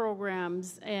STEM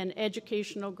programs and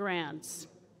educational grants.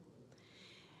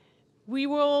 We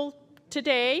will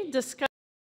today discuss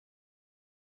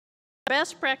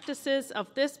best practices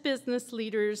of this business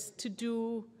leaders to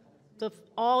do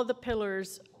all the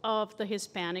pillars of the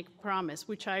Hispanic promise,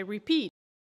 which I repeat,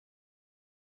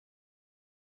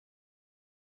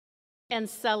 and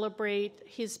celebrate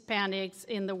Hispanics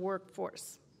in the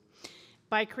workforce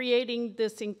by creating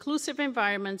this inclusive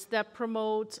environment that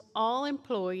promotes all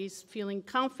employees feeling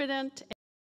confident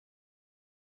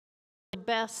and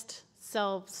best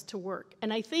selves to work.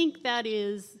 And I think that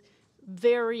is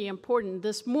very important.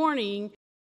 This morning,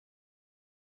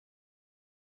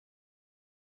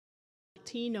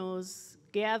 Latinos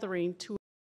gathering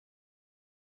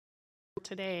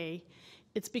today,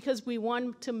 it's because we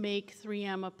want to make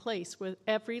 3M a place where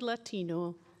every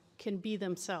Latino can be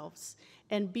themselves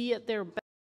and be at their best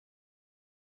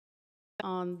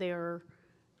on their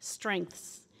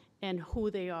strengths and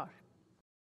who they are.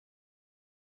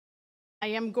 I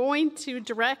am going to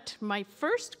direct my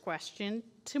first question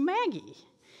to Maggie.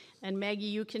 And Maggie,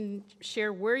 you can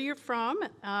share where you're from,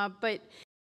 but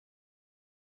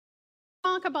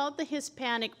talk about the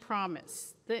Hispanic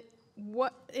promise,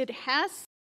 what it has.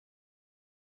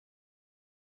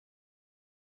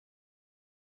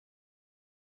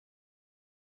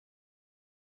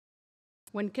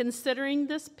 When considering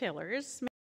these pillars,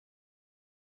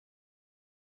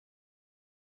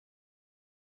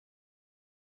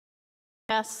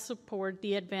 best support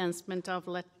the advancement of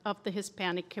the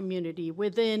Hispanic community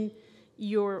within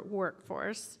your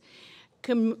workforce,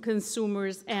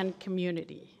 consumers, and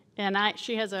community. And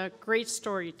she has a great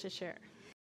story to share.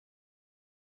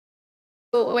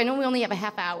 So I know we only have a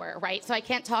half hour, right? So I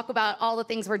can't talk about all the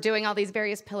things we're doing, all these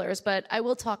various pillars, but I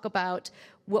will talk about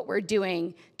what we're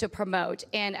doing to promote.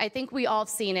 And I think we all have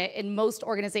seen it in most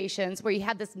organizations where you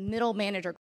have this middle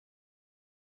manager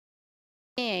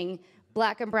being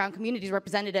Black and brown communities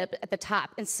representative at the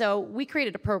top. And so we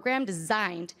created a program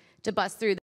designed to bust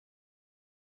through.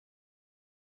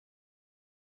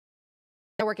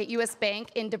 I work at US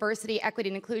Bank in diversity, equity,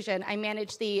 and inclusion. I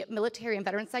manage the military and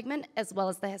veteran segment as well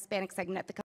as the Hispanic segment at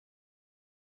the company.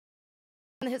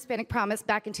 The Hispanic Promise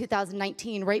back in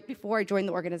 2019, right before I joined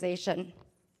the organization.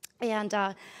 And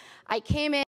I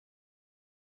came in,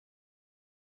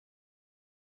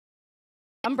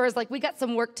 numbers like we got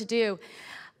some work to do,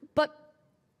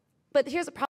 but here's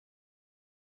a problem.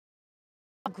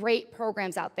 Great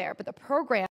programs out there, but the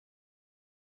program,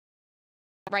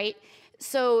 right?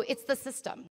 So it's the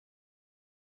system.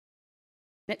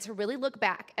 And to really look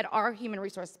back at our human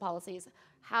resources policies,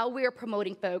 how we are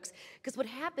promoting folks, because what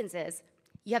happens is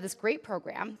you have this great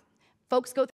program,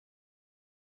 folks go through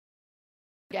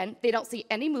again, they don't see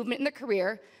any movement in their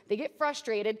career, they get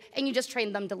frustrated, and you just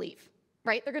train them to leave,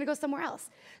 right? They're gonna go somewhere else.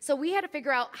 So we had to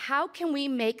figure out how can we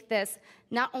make this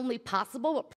not only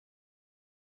possible, but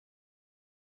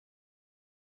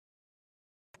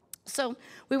so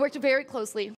we worked very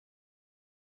closely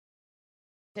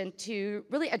to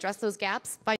really address those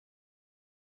gaps by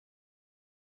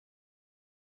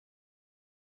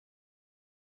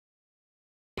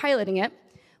piloting it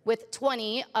with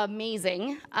 20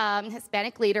 amazing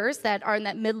Hispanic leaders that are in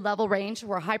that mid-level range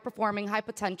who are high-performing, high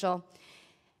potential.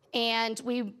 And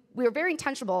we were very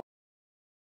intentional.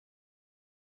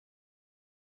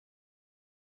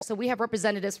 So we have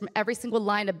representatives from every single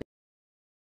line of business.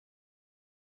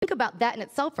 Think about that in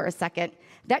itself for a second.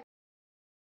 That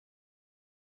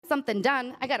something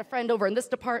done. I got a friend over in this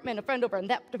department, a friend over in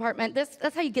that department.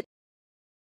 That's how you get.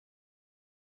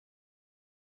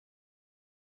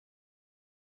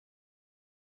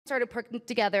 Started putting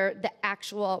together the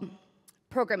actual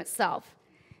program itself.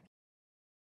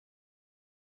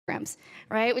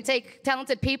 Right? We take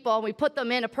talented people and we put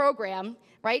them in a program,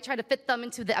 right? Try to fit them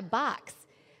into that box.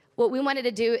 What we wanted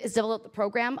to do is develop the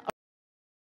program.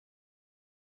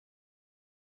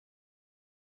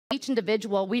 Each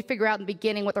individual, we figure out in the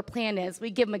beginning what their plan is. We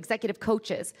give them executive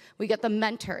coaches. We get them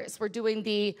mentors. We're doing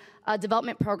the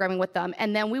development programming with them.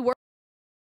 And then we work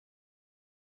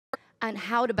on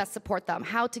how to best support them,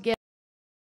 how to get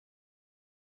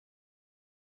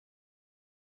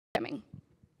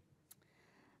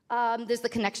there's the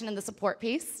connection and the support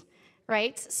piece,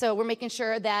 right? So we're making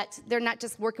sure that they're not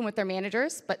just working with their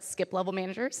managers, but skip-level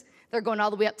managers. They're going all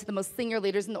the way up to the most senior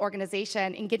leaders in the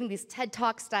organization and getting these TED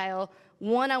Talk style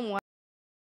one-on-one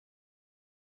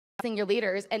senior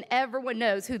leaders, and everyone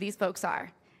knows who these folks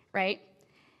are, right?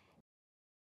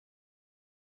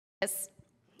 This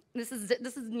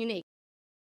is unique.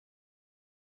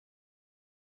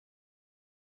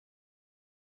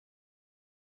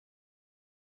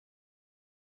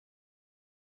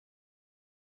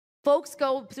 Folks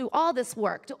go through all this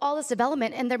work, do all this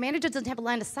development, and their manager doesn't have a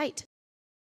line of sight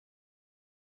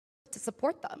to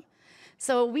support them.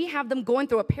 So we have them going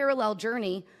through a parallel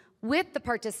journey with the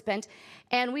participant,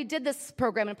 and we did this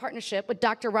program in partnership with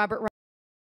Dr. Robert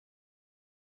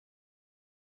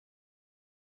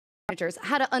managers,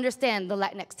 how to understand the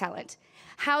Latinx talent,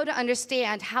 how to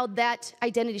understand how that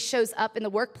identity shows up in the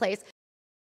workplace.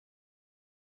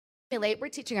 We're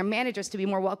teaching our managers to be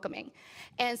more welcoming.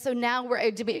 And so now we're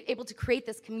able to create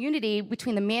this community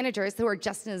between the managers who are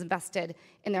just as invested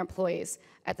in their employees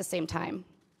at the same time.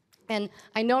 And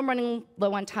I know I'm running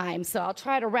low on time, so I'll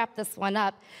try to wrap this one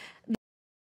up.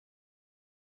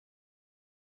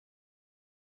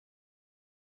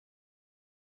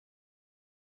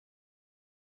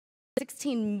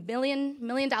 $16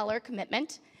 million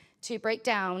commitment to break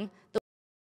down the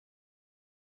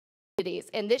communities.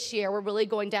 And this year, we're really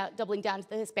doubling down to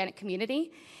the Hispanic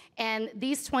community. And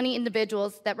these 20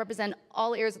 individuals that represent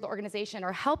all areas of the organization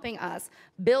are helping us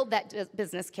build that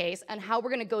business case and how we're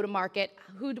going to go to market,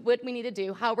 what we need to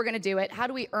do, how we're going to do it, how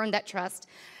do we earn that trust.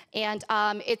 And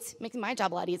it's making my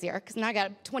job a lot easier because now I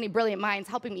got 20 brilliant minds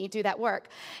helping me do that work.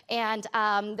 And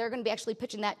they're going to be actually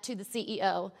pitching that to the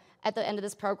CEO at the end of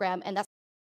this program, and that's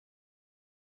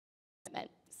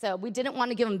so we didn't want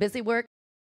to give them busy work,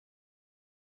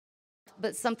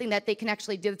 but something that they can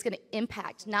actually do that's going to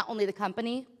impact not only the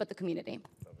company, but the community.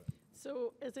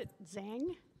 So is it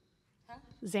Zang? Huh?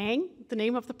 Zang, the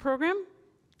name of the program?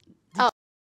 Oh.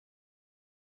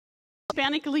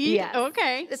 Hispanic lead? Yes.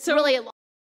 Okay. It's really a long.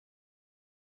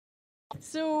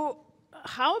 So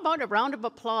how about a round of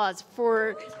applause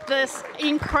for this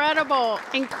incredible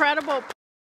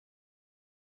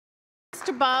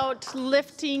about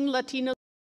lifting Latino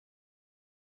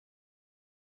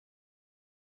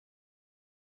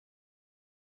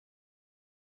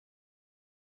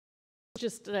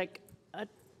just like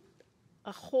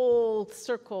a whole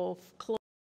circle close.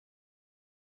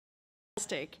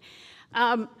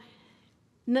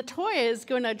 Natoya is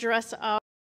going to address our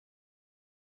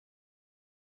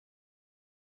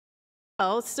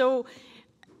so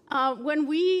when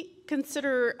we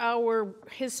consider our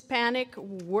Hispanic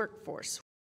workforce,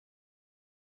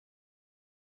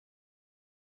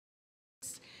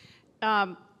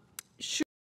 should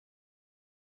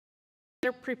be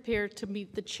better prepared to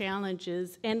meet the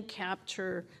challenges and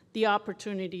capture the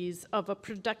opportunities of a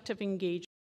productive engagement.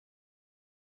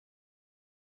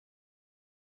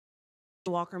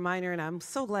 Walker Minor, and I'm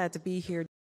so glad to be here.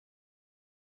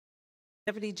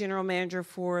 Deputy General Manager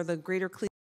for the Greater Cleveland.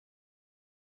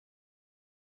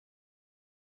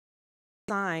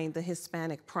 Signed the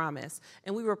Hispanic Promise,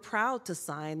 and we were proud to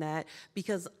sign that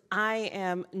because I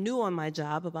am new on my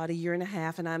job, about a year and a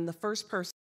half, and I'm the first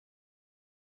person.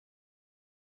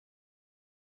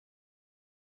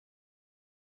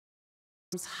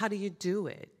 How do you do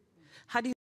it? How do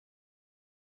you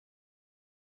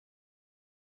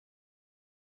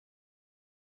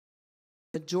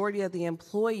majority of the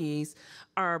employees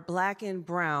are black and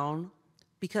brown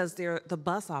because they're the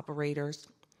bus operators,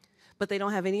 but they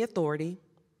don't have any authority,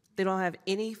 they don't have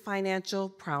any financial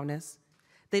prowess,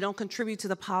 they don't contribute to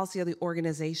the policy of the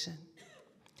organization.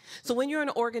 So when you're in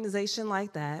an organization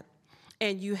like that,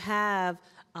 and you have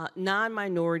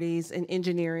non-minorities in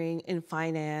engineering, in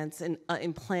finance, and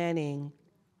in planning,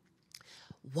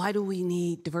 why do we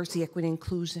need diversity, equity,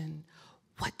 inclusion?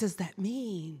 What does that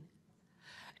mean?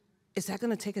 Is that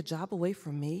gonna take a job away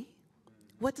from me?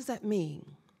 What does that mean?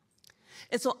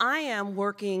 And so I am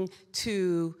working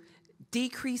to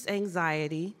decrease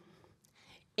anxiety,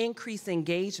 increase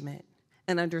engagement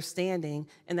and understanding,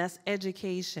 and that's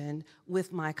education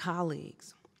with my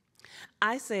colleagues.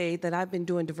 I say that I've been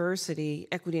doing diversity,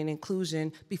 equity, and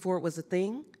inclusion before it was a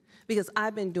thing, because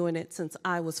I've been doing it since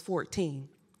I was 14.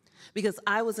 Because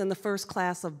I was in the first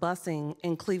class of busing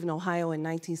in Cleveland, Ohio in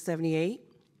 1978.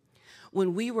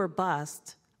 When we were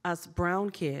bused, us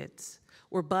brown kids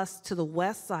were bused to the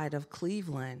west side of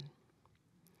Cleveland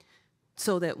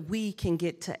so that we can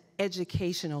get to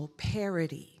educational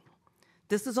parity.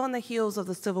 This is on the heels of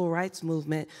the civil rights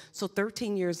movement. So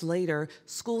 13 years later,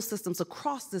 school systems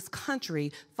across this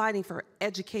country fighting for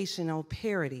educational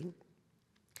parity.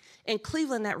 In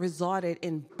Cleveland, that resulted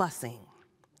in busing,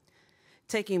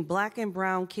 taking black and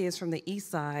brown kids from the east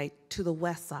side to the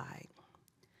west side.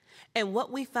 And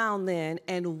what we found then,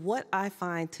 and what I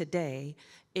find today,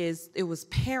 is it was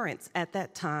parents at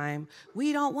that time,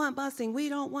 we don't want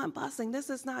busing, this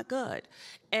is not good.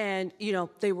 And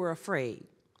they were afraid.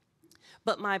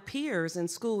 But my peers in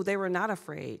school, they were not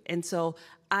afraid. And so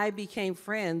I became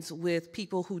friends with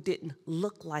people who didn't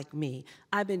look like me.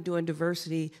 I've been doing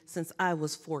diversity since I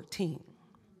was 14.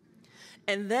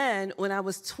 And then when I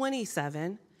was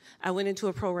 27, I went into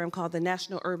a program called the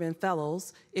National Urban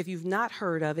Fellows. If you've not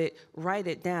heard of it, write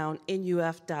it down,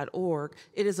 nuf.org.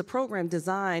 It is a program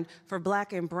designed for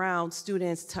Black and brown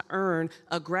students to earn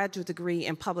a graduate degree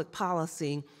in public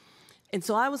policy. And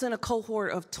so I was in a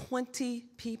cohort of 20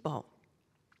 people.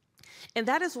 And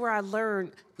that is where I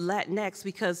learned Latinx,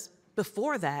 because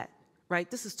before that,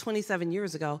 right, this is 27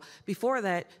 years ago, before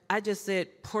that, I just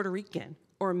said Puerto Rican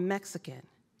or Mexican.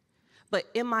 But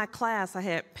in my class, I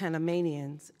had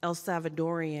Panamanians, El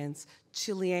Salvadorians,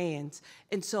 Chileans.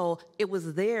 And so it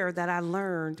was there that I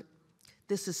learned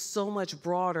this is so much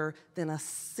broader than a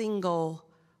single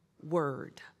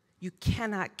word. You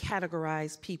cannot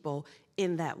categorize people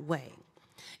in that way.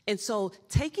 And so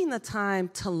taking the time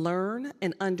to learn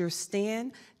and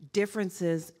understand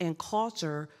differences in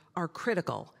culture are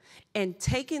critical. And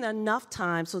taking enough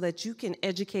time so that you can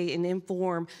educate and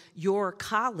inform your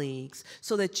colleagues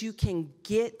so that you can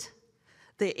get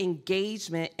the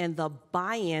engagement and the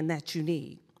buy-in that you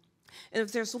need. And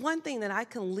if there's one thing that I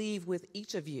can leave with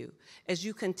each of you as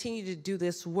you continue to do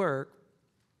this work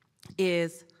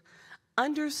is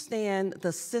understand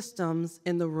the systems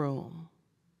in the room.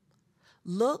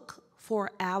 Look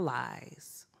for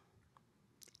allies.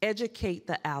 Educate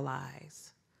the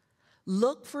allies.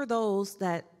 Look for those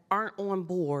that aren't on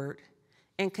board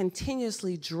and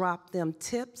continuously drop them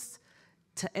tips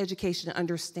to education and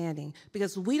understanding,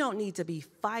 because we don't need to be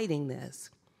fighting this.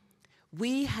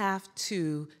 We have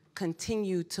to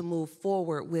continue to move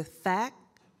forward with fact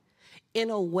in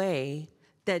a way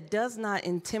that does not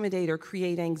intimidate or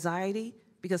create anxiety,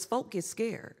 because folk get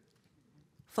scared.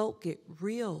 Folk get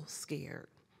real scared.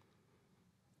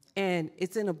 And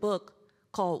it's in a book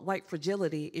called White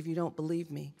Fragility, if you don't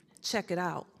believe me. Check it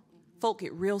out. Folk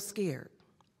get real scared.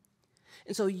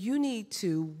 And so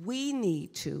we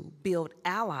need to build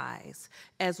allies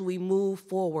as we move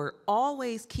forward,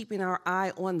 always keeping our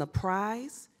eye on the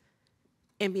prize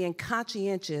and being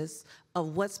conscientious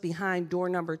of what's behind door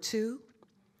number 2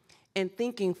 and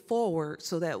thinking forward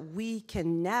so that we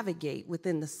can navigate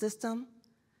within the system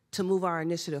to move our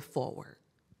initiative forward.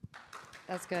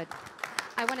 That's good.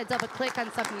 I want to double click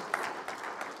on something.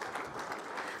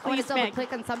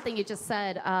 You just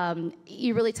said.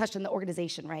 You really touched on the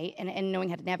organization, right? And knowing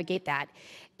how to navigate that.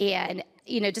 And,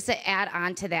 just to add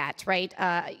on to that, right?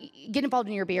 Get involved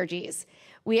in your BRGs.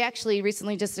 We actually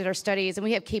recently just did our studies, and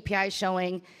we have KPIs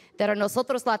showing that our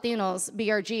Nosotros Latinos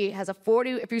BRG has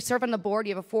if you serve on the board,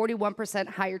 you have a 41%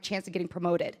 higher chance of getting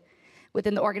promoted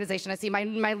within the organization. I see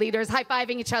my leaders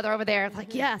high-fiving each other over there,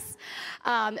 like, yes.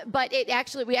 But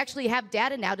we actually have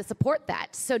data now to support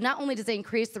that. So not only does it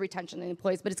increase the retention of the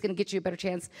employees, but it's gonna get you a better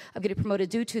chance of getting promoted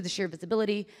due to the sheer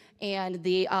visibility and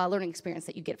the learning experience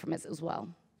that you get from it as well.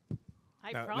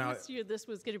 I promised you this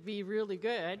was gonna be really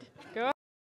good. Go.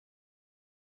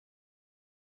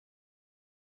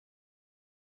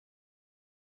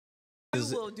 You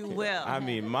will do well. I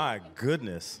mean, my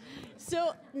goodness.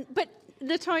 So, but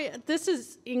Natoya, this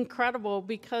is incredible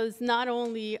because not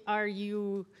only are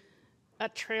you a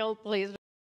trailblazer,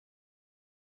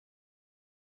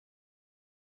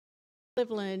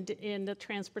 Cleveland in the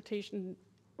transportation,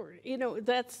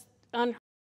 that's unheard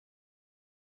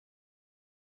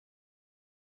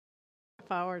of.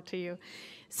 Power to you.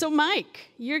 So,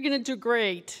 Mike, you're going to do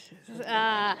great.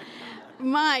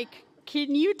 Mike,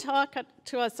 can you talk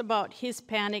to us about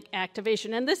Hispanic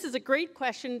activation? And this is a great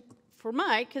question for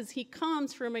Mike, because he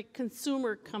comes from a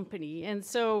consumer company. And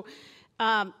so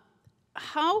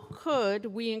how could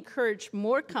we encourage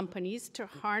more companies to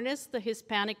harness the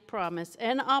Hispanic promise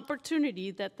and opportunity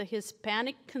that the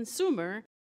Hispanic consumer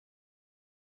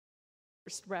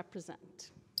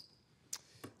represent?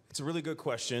 It's a really good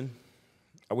question.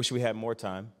 I wish we had more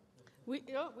time. We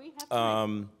have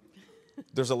time.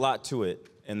 There's a lot to it,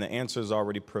 and the answers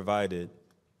already provided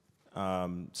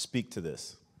speak to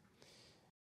this.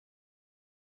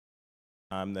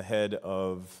 I'm the head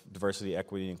of diversity,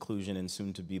 equity, inclusion, and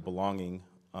soon to be belonging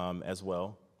as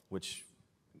well, which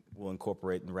we'll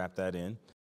incorporate and wrap that in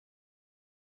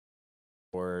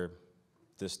for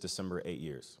this December 8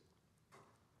 years.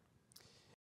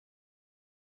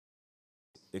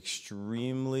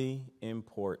 Extremely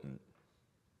important,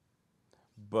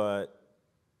 but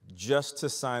just to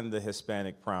sign the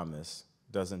Hispanic promise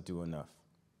doesn't do enough.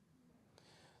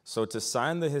 So to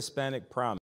sign the Hispanic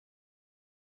promise,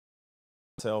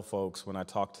 I tell folks when I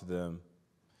talk to them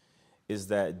is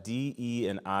that DE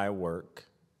and I work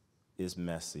is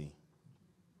messy.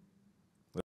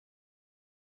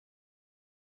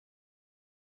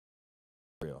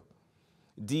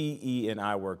 DE and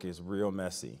I work is real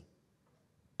messy.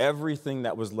 Everything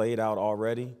that was laid out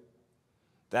already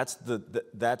That's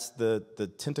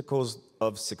the tentacles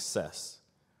of success.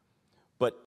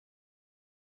 But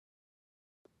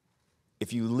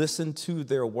if you listen to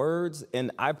their words,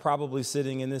 and I probably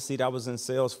sitting in this seat, I was in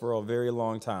sales for a very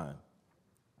long time.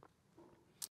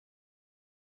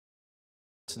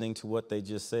 Listening to what they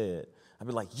just said, I'd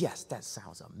be like, yes, that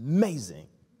sounds amazing.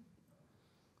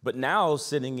 But now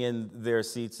sitting in their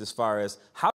seats as far as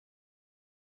how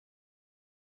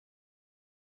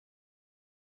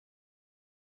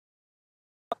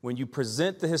when you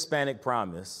present the Hispanic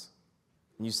promise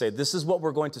and you say, this is what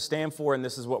we're going to stand for and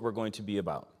this is what we're going to be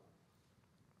about.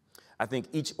 I think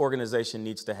each organization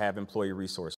needs to have employee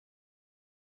resources.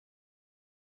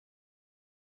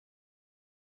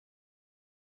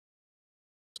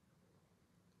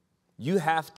 You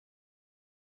have to,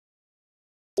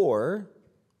 or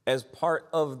as part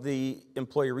of the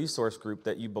employee resource group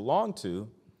that you belong to,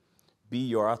 be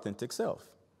your authentic self.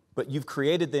 But you've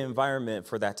created the environment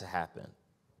for that to happen.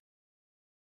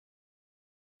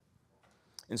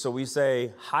 And so we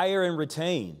say, hire and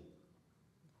retain.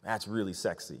 That's really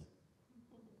sexy,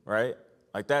 right?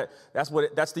 Like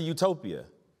that's the utopia.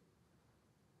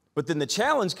 But then the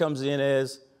challenge comes in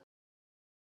as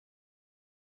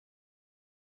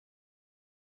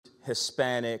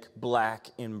Hispanic, Black,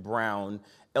 and Brown,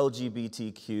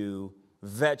 LGBTQ,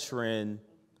 veteran,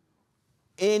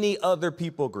 any other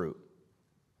people group.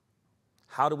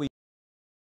 How do we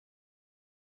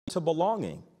to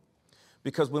belonging?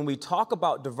 Because when we talk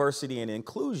about diversity and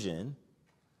inclusion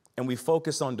and we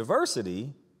focus on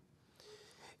diversity,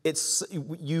 it's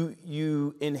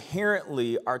you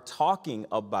inherently are talking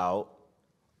about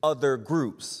other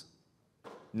groups,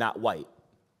 not white.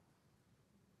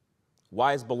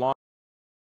 Why is belonging?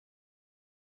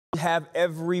 Have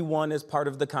everyone as part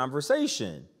of the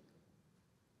conversation,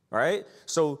 right?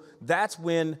 So that's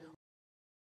when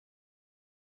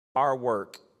our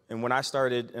work, and when I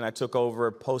started and I took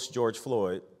over post George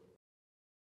Floyd,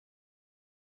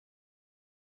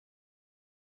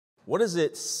 what does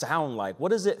it sound like?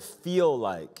 What does it feel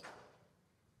like?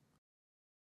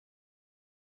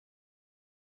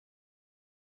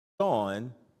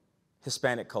 On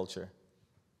Hispanic culture.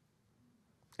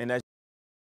 And as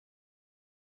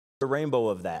the rainbow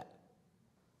of that.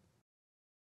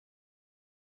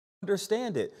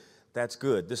 Understand it. That's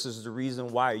good. This is the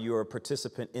reason why you're a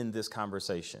participant in this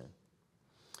conversation.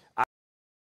 I'm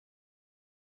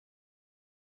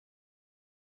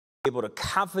able to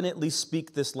confidently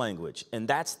speak this language, and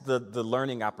that's the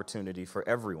learning opportunity for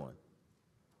everyone.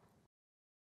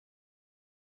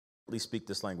 Speak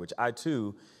this language. I,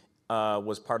 too,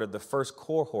 was part of the first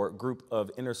cohort group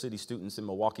of inner city students in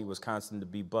Milwaukee, Wisconsin to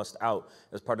be bussed out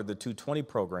as part of the 220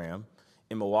 program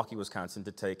in Milwaukee, Wisconsin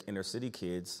to take inner city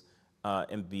kids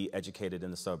and be educated in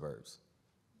the suburbs.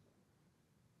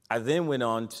 I then went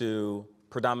on to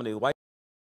predominantly white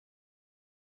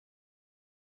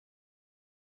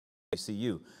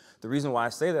ICU. The reason why I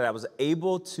say that, I was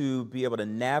able to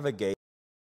navigate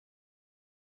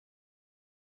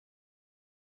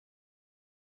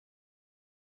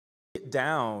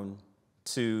down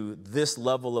to this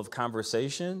level of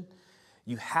conversation.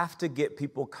 You have to get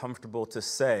people comfortable to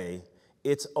say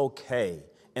it's okay.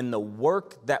 And the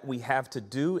work that we have to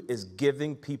do is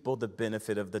giving people the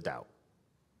benefit of the doubt.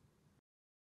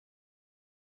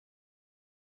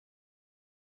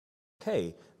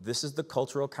 Okay, this is the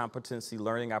cultural competency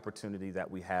learning opportunity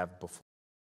that we have before.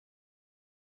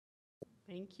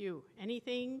 Thank you.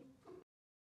 Anything?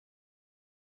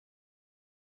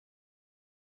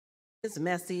 It's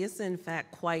messy. It's in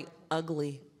fact quite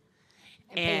ugly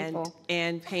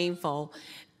And painful.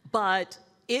 But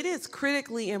it is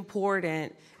critically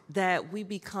important that we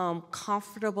become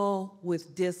comfortable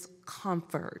with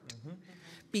discomfort,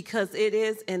 because it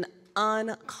is an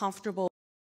uncomfortable,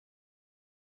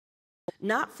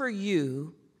 not for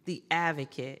you, the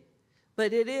advocate,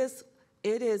 but it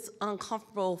is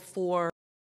uncomfortable for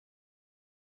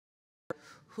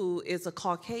who is a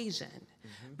Caucasian,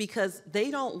 because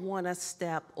they don't want to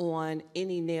step on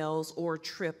any nails or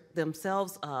trip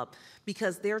themselves up,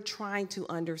 because they're trying to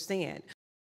understand.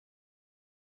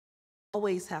 We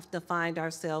always have to find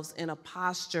ourselves in a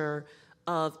posture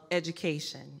of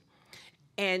education.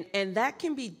 And that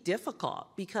can be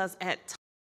difficult, because at times,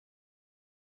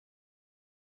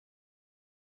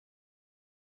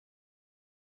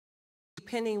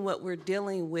 depending what we're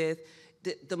dealing with,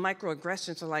 the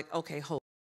microaggressions are like, okay, hold.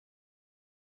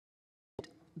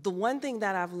 The one thing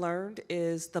that I've learned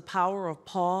is the power of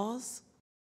pause.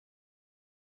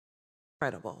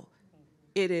 Incredible.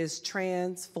 It is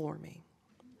transforming.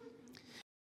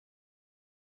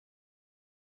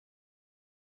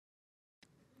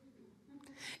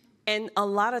 And a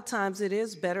lot of times it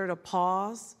is better to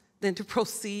pause than to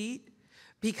proceed,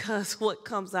 because what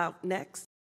comes out next,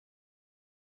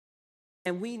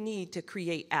 and we need to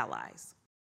create allies.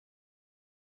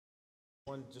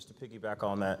 Just to piggyback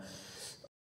on that,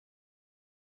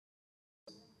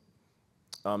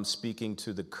 speaking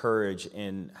to the courage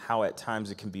and how at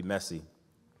times it can be messy.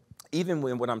 Even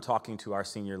when I'm talking to our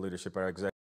senior leadership, our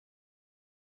executive,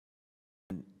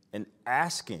 and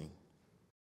asking,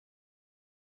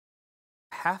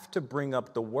 have to bring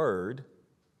up the word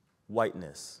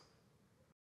whiteness.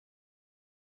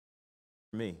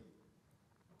 For me,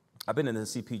 I've been in the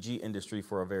CPG industry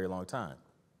for a very long time.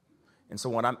 And so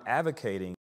when I'm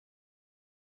advocating,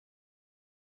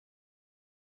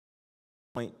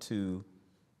 point to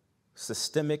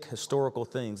systemic historical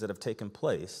things that have taken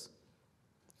place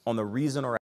on the reason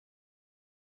or I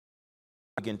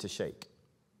begin to shake.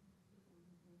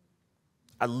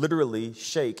 I literally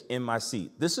shake in my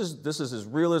seat. This is as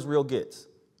real gets.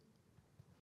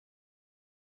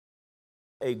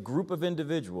 A group of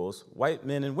individuals, white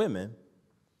men and women,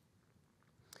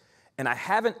 and I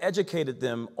haven't educated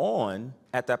them on,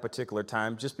 at that particular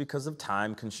time, just because of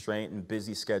time constraint and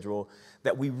busy schedule,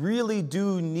 that we really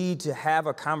do need to have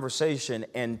a conversation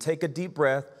and take a deep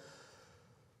breath.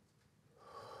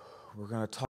 We're going to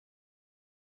talk.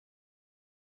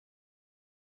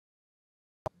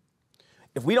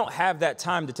 If we don't have that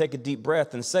time to take a deep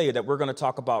breath and say that we're going to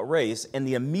talk about race and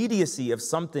the immediacy of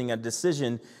something, a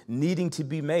decision needing to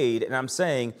be made, and I'm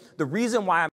saying the reason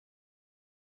why I'm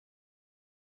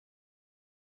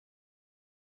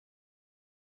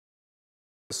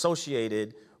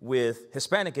associated with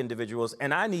Hispanic individuals,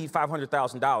 and I need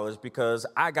 $500,000 because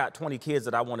I got 20 kids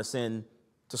that I want to send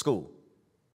to school.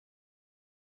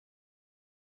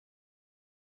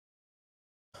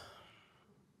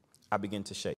 I begin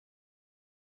to shake.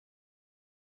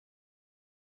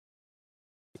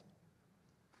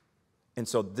 And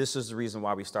so this is the reason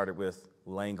why we started with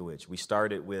language. We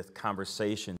started with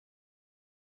conversation.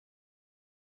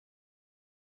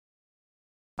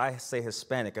 If I say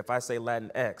Hispanic, if I say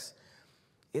Latinx,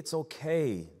 it's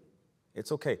okay.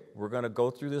 It's okay. We're going to go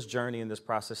through this journey and this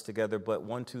process together, but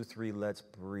 1, 2, 3, let's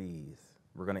breathe.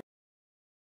 We're going to.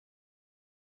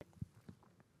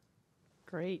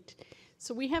 Great.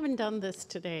 So we haven't done this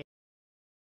today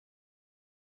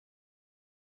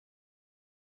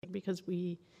because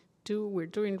we're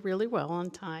doing really well on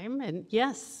time, and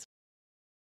yes.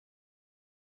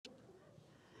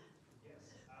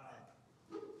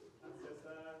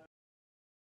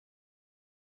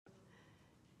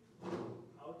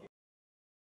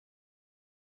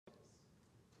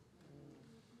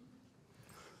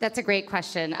 That's a great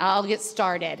question. I'll get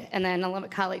started, and then I'll let my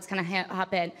colleagues kind of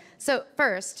hop in. So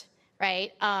first,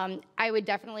 right, I would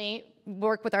definitely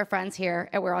work with our friends here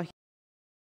at We're All Human.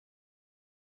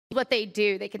 What they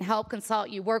do, they can help consult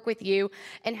you, work with you,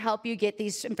 and help you get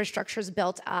these infrastructures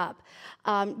built up.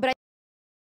 But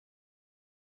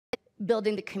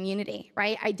building the community,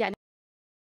 right?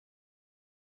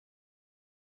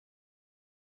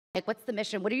 Like, what's the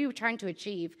mission? What are you trying to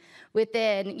achieve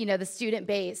within, the student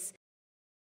base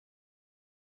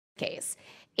case?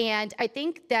 And I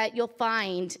think that you'll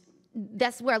find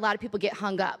that's where a lot of people get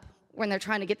hung up when they're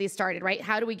trying to get these started, right?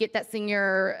 How do we get that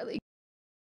senior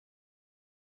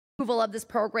approval of this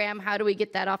program? How do we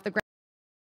get that off the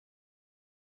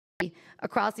ground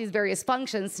across these various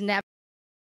functions?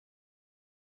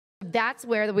 That's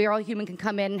where the We're All Human can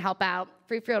come in and help out.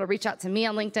 Feel free to reach out to me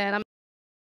on LinkedIn.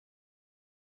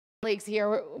 Colleagues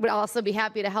here would also be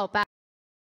happy to help out.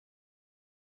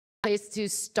 Place to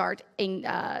start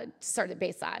it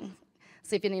based on.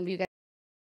 See if any of you guys.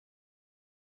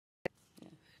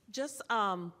 Just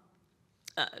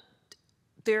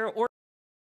there are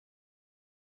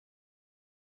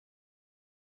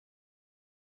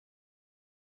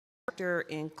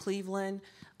in Cleveland.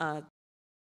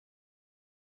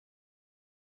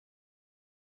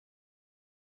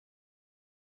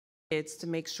 It's to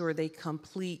make sure they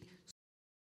complete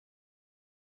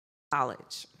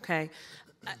college, okay?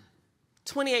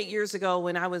 28 years ago,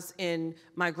 when I was in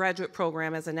my graduate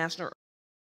program as a national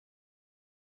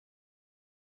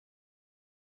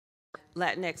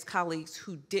Latinx colleagues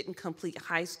who didn't complete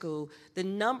high school, the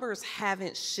numbers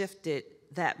haven't shifted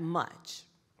that much.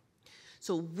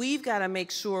 So we've got to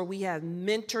make sure we have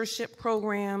mentorship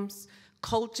programs,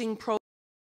 coaching programs,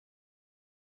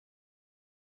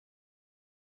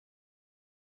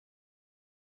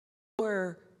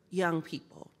 our young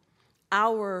people,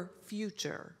 our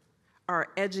future, are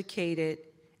educated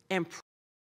and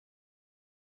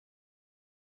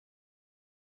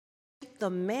the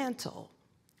mantle,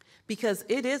 because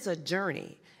it is a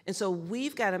journey. And so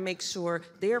we've got to make sure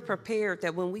they're prepared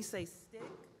that when we say stick,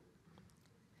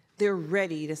 they're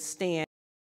ready to stand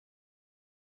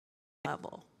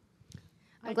level.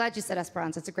 I'm glad you said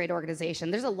Esperanza. It's a great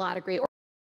organization. There's a lot of great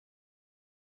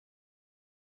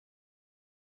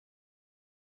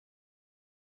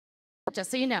just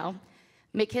so you know,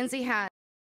 McKinsey has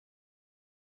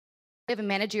a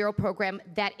managerial program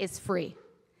that is free.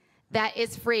 That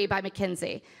is free by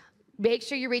McKinsey. Make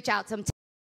sure you reach out to them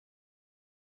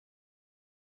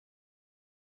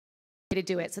to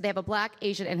do it. So they have a Black,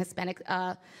 Asian, and Hispanic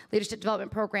leadership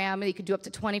development program. You can do up to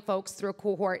 20 folks through a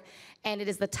cohort, and it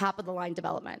is the top of the line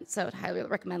development. So I'd highly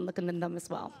recommend looking at them as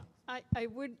well. I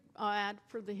would add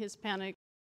for the Hispanic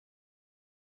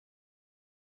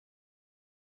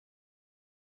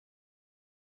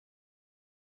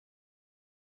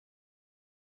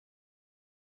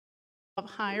of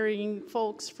hiring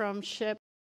folks from SHIP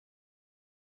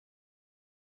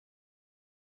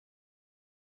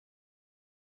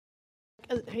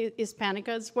Hispanic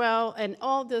as well, and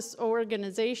all these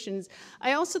organizations.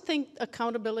 I also think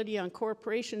accountability on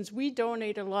corporations. We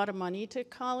donate a lot of money to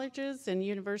colleges and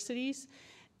universities,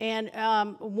 and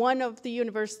one of the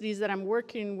universities that I'm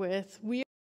working with, we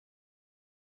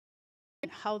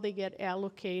how they get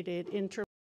allocated in terms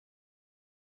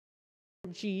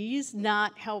of G's,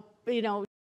 not help, you know,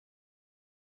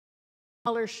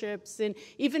 scholarships, and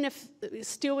even if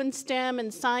still in STEM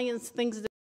and science, things that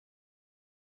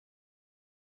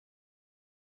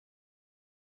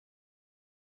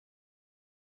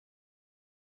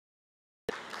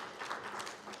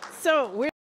so we're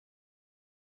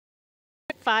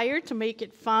fire to make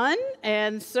it fun,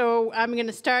 and so I'm going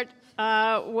to start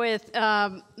with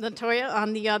Latoya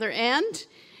on the other end.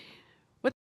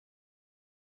 What's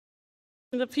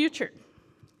in the future?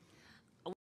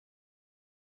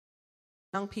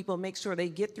 Young people make sure they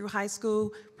get through high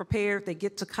school prepared, they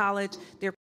get to college,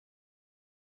 they're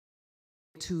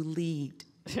to lead.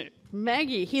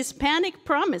 Maggie, Hispanic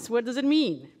promise, what does it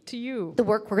mean to you? The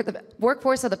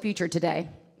workforce of the future today.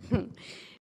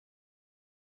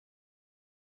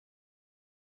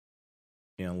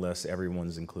 Unless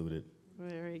everyone's included.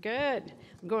 Very good.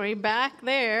 Going back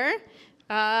there,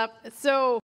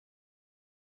 so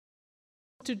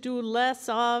to do less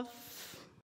of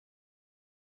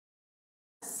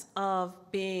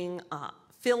being,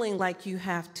 feeling like you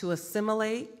have to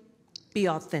assimilate, be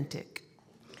authentic.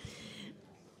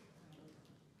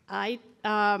 I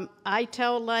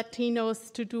tell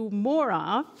Latinos to do more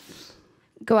of.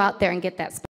 Go out there and get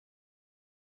that.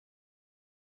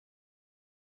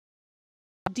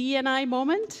 D&I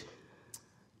moment.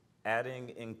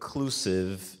 Adding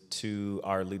inclusive to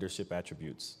our leadership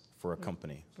attributes for a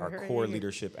company. Our core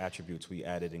leadership attributes, we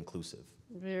added inclusive.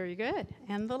 Very good.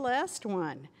 And the last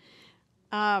one.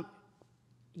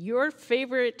 Your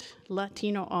favorite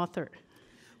Latino author?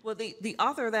 Well, the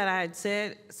author that I had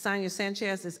said, Sonia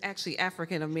Sanchez, is actually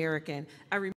African American.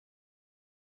 I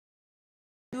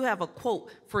do have a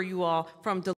quote for you all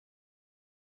from the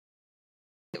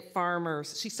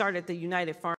Farmers. She started the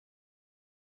United Farmers.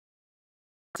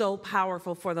 So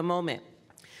powerful for the moment.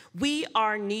 We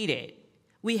are needed.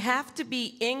 We have to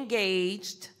be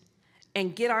engaged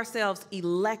and get ourselves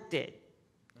elected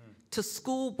to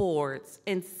school boards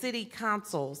and city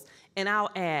councils, and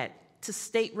I'll add to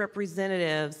state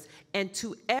representatives and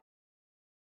to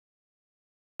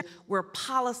where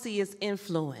policy is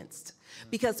influenced.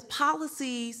 Because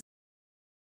policies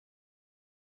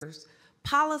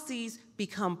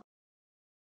become,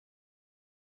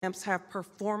 have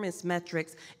performance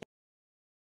metrics.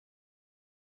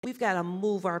 We've got to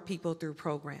move our people through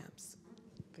programs.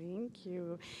 Thank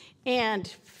you. And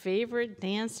favorite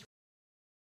dance?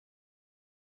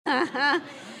 And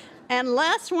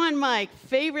last one, Mike,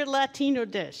 favorite Latino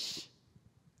dish?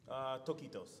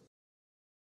 Toquitos.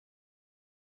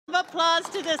 Applause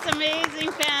to this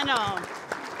amazing panel.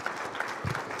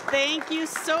 Thank you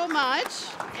so much.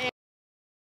 And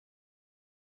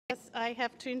I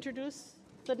have to introduce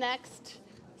the next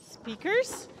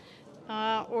speakers,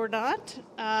 or not.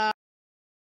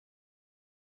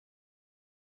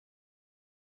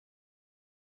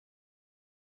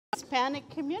 Hispanic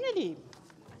community.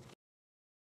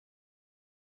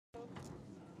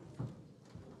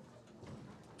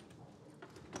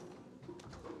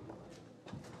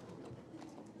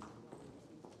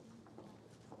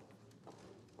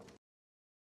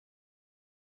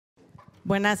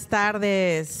 Buenas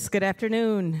tardes. Good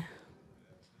afternoon.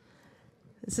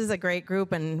 This is a great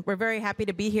group, and we're very happy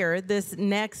to be here. This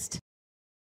next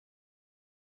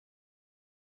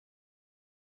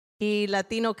the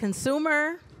Latino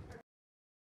consumer,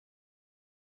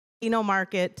 Latino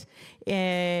market.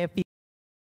 If you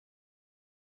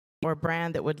or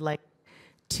brand that would like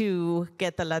to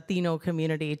get the Latino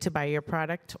community to buy your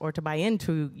product or to buy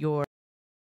into your.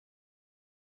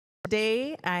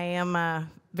 Today, I am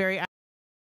very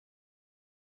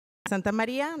Santa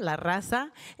Maria, La Raza,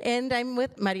 and I'm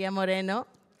with Maria Moreno.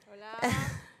 Hola.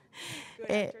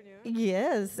 Good afternoon.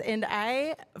 Yes, and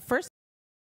I first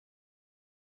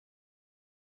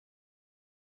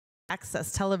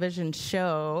Access television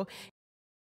show.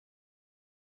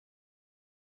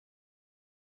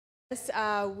 Yes,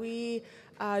 we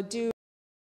do,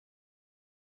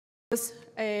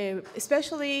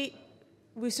 especially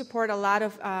we support a lot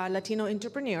of Latino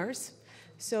entrepreneurs.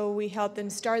 So we help them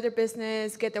start their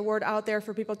business, get the word out there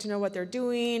for people to know what they're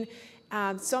doing.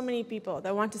 So many people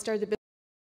that want to start the business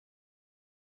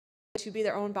to be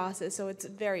their own bosses. So it's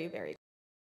very, very.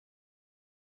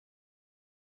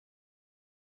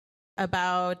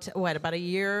 About what? About a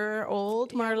year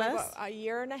old, more or less? About a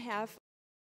year and a half.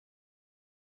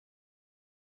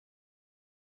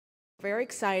 Very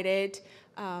excited.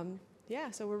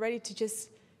 Yeah, so we're ready to just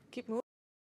keep moving.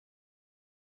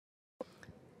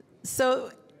 So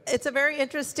it's a very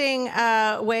interesting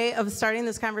way of starting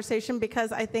this conversation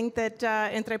because I think that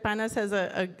Entre Panas has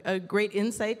a great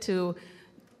insight to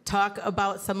talk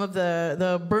about some of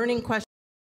the burning questions.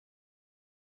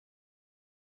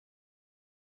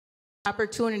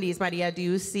 Opportunities, Maria, do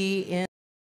you see in?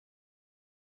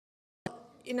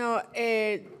 You know,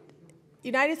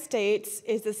 United States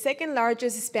is the second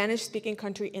largest Spanish-speaking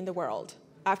country in the world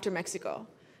after Mexico.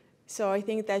 So I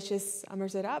think that just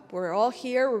sums it up. We're all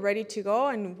here, we're ready to go,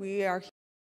 and we are here.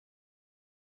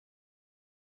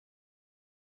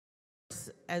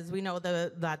 As we know,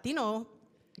 the Latino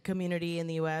community in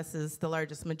the U.S. is the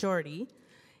largest majority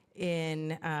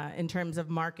in terms of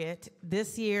market.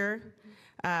 This year,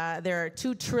 there are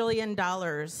 $2 trillion in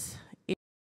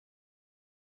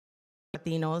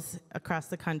Latinos across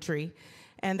the country.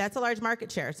 And that's a large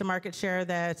market share. It's a market share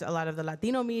that a lot of the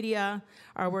Latino media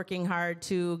are working hard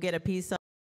to get a piece of.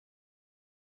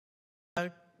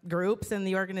 Groups and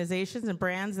the organizations and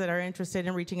brands that are interested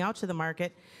in reaching out to the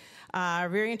market are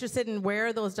very interested in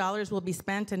where those dollars will be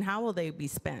spent and how will they be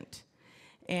spent.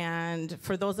 And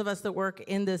for those of us that work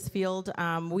in this field,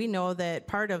 we know that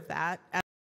part of that,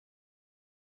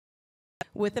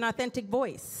 with an authentic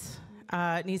voice,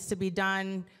 it needs to be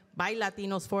done by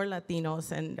Latinos for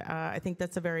Latinos, and I think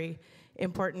that's a very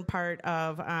important part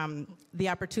of the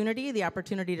opportunity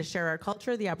to share our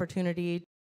culture, the opportunity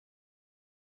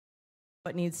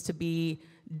what needs to be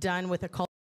done with a culture,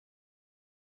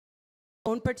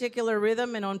 own particular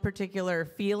rhythm and own particular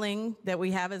feeling that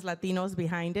we have as Latinos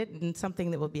behind it, and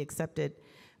something that will be accepted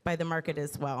by the market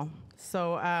as well.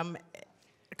 So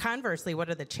conversely, what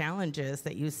are the challenges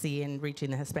that you see in reaching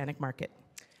the Hispanic market?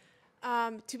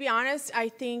 To be honest, I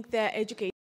think that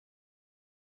education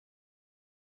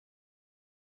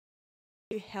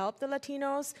help the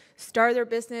Latinos start their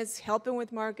business, help them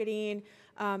with marketing,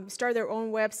 start their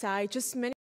own website. Just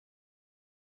many.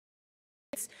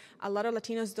 A lot of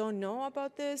Latinos don't know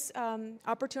about this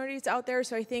opportunities out there.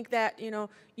 So I think that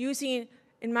using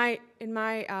in my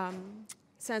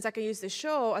sense, I can use the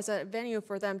show as a venue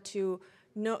for them to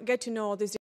get to know all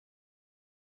these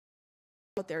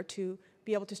out there to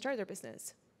be able to start their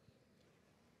business.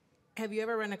 Have you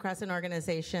ever run across an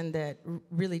organization that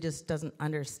really just doesn't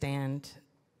understand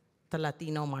the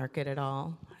Latino market at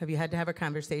all? Have you had to have a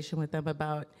conversation with them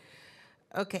about,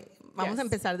 okay, vamos a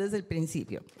empezar desde el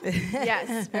principio?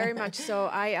 Yes, very much so.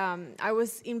 I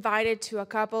was invited to a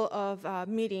couple of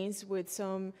meetings with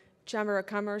some Chamber of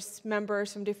Commerce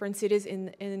members from different cities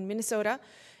in Minnesota.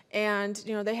 And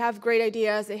they have great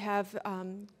ideas, they have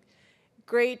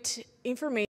great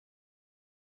information.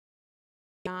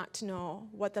 Not know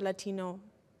what the Latino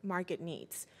market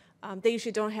needs. They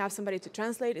usually don't have somebody to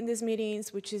translate in these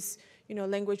meetings, which is,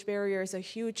 language barrier is a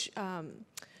huge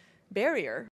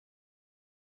barrier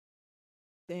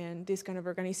in these kind of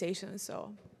organizations.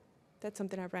 So that's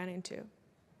something I ran into.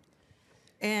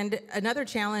 And another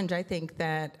challenge I think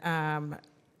that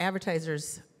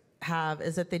advertisers have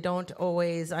is that they don't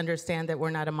always understand that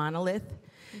we're not a monolith.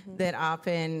 Mm-hmm. That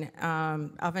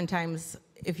oftentimes,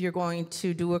 if you're going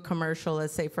to do a commercial,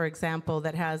 let's say, for example,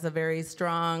 that has a very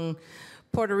strong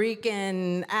Puerto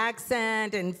Rican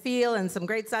accent and feel and some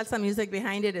great salsa music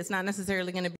behind it, it's not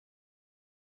necessarily going to be.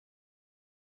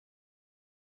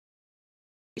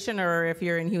 Or if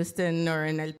you're in Houston or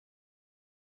in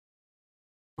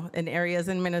areas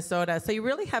in Minnesota. So you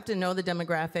really have to know the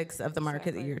demographics of the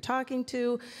market that you're talking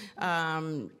to.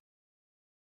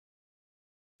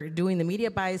 You're doing the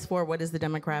media buys for, what is the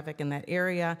demographic in that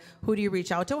area? Who do you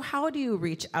reach out to? How do you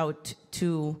reach out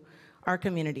to our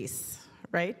communities,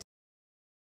 right?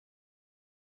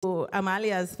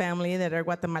 Amalia's family that are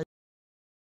Guatemala.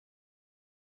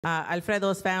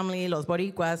 Alfredo's family, los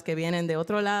boricuas que vienen de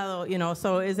otro lado, you know,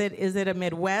 so is it a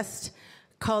Midwest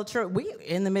culture? We,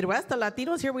 in the Midwest, the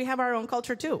Latinos here, we have our own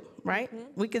culture too, right?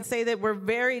 Mm-hmm. We could say that we're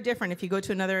very different if you go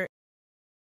to another.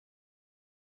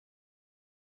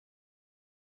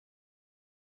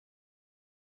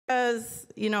 Because,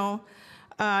 you know,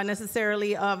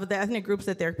 necessarily of the ethnic groups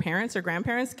that their parents or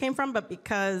grandparents came from, but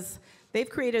because they've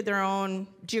created their own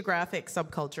geographic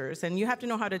subcultures, and you have to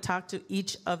know how to talk to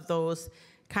each of those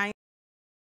kinds.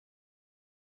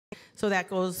 So that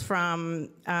goes from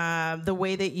the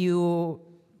way that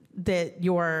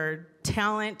your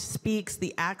talent speaks,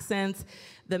 the accents,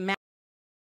 the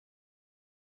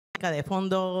de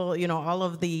fondo, you know, all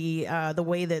of the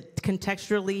way that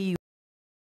contextually you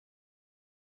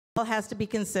all has to be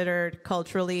considered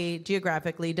culturally,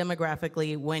 geographically,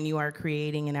 demographically when you are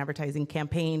creating an advertising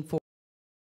campaign for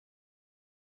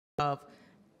of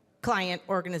client,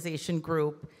 organization,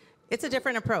 group. It's a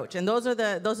different approach, and those are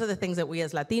the things that we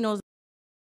as Latinos.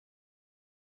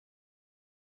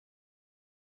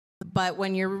 But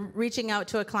when you're reaching out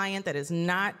to a client that is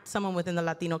not someone within the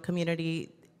Latino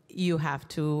community, you have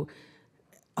to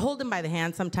hold them by the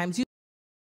hand. Sometimes you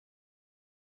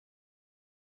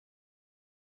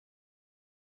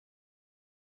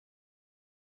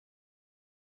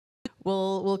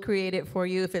we'll create it for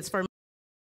you. If it's for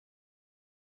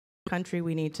country,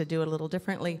 we need to do it a little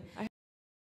differently.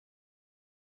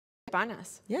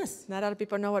 Panas. Yes. Not a lot of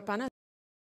people know what panas.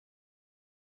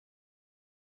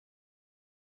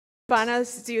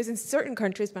 Panas is used in certain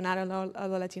countries, but not in all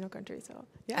the Latino countries. So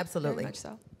yeah, absolutely. Very much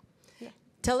so. Yeah.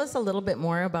 Tell us a little bit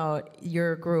more about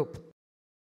your group.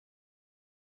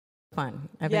 Fun.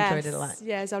 I've enjoyed it a lot.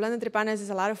 Yes, Hablando Entre Panas is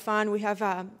a lot of fun. We have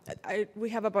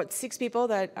about 6 people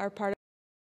that are part of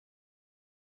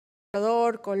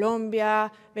Ecuador, Colombia,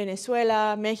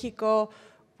 Venezuela, Mexico.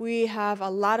 We have a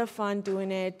lot of fun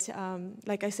doing it.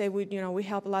 Like I said, we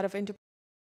help a lot of entrepreneurs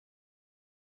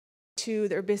to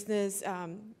their business.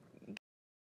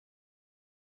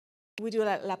 We do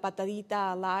La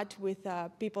Patadita a lot with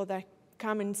people that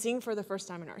come and sing for the first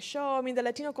time in our show. I mean, the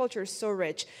Latino culture is so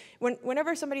rich.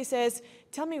 Whenever somebody says,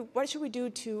 tell me, what should we do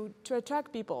to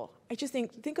attract people? I just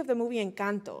think of the movie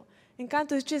Encanto.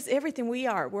 Encanto is just everything we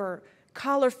are. We're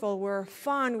colorful, we're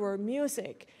fun, we're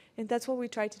music. And that's what we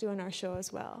try to do in our show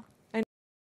as well. And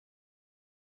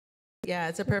yeah,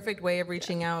 it's a perfect way of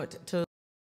reaching out to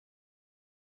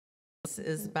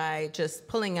is by just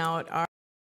pulling out our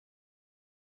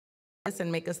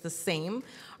and make us the same,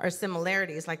 our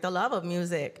similarities, like the love of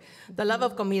music, the love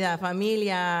of comida,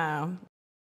 familia,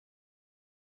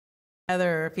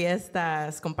 other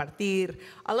fiestas, compartir,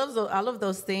 all of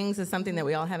those things is something that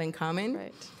we all have in common.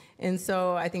 Right. And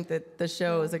so I think that the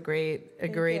show is a great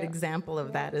example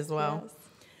of that as well.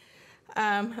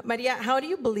 Yes. Maria, how do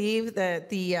you believe that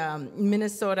the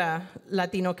Minnesota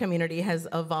Latino community has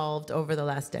evolved over the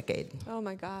last decade? Oh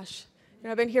my gosh.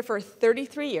 I've been here for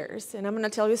 33 years, and I'm going to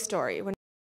tell you a story.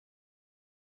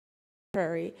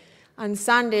 On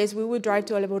Sundays, we would drive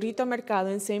to El Burrito Mercado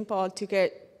in St. Paul to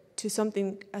get to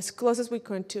something as close as we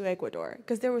could to Ecuador,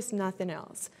 because there was nothing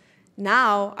else.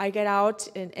 Now, I get out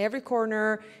in every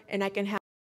corner, and I can have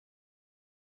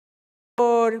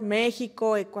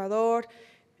Mexico, Ecuador,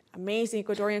 amazing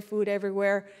Ecuadorian food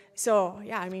everywhere. So,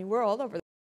 yeah, I mean, we're all over.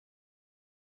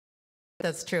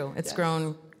 That's true. It's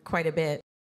grown quite a bit.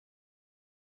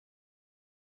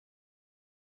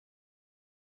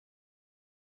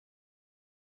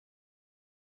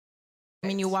 I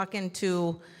mean, you walk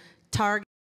into Target,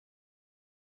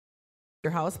 your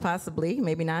house possibly,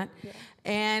 maybe not,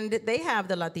 and they have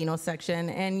the Latino section,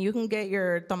 and you can get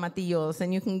your tomatillos,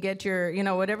 and you can get your,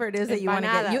 whatever it is that you want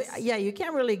to get. You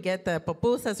can't really get the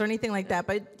pupusas or anything like that,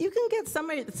 but you can get some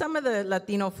of the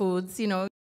Latino foods,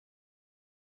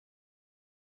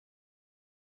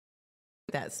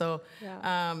 that. So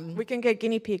we can get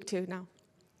guinea pig too now.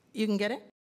 You can get it?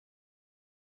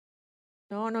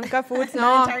 No, nunca foods,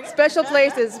 no. Special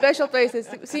places.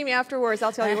 See me afterwards,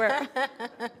 I'll tell you where.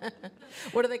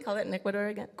 What do they call it in Ecuador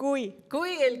again? Cuy.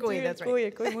 Cuy, that's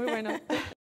right. Cuy, muy bueno.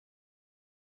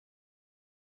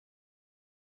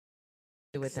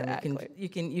 With them.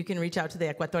 You can reach out to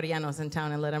the Ecuatorianos in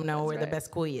town and let them know where the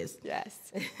best cuy is.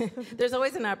 Yes. There's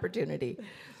always an opportunity.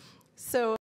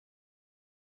 So,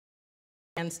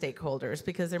 and stakeholders,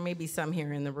 because there may be some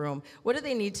here in the room, what do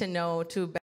they need to know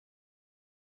to?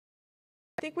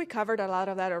 I think we covered a lot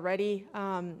of that already.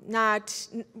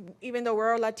 Even though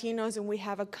we're all Latinos and we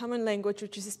have a common language,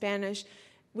 which is Spanish,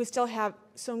 we still have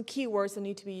some keywords that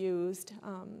need to be used.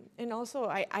 And also,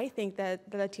 I think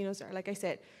that the Latinos are, like I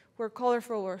said, we're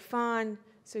colorful, we're fun.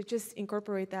 So just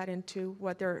incorporate that into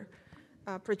what they're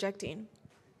projecting.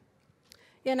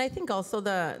 Yeah, and I think also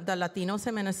the Latinos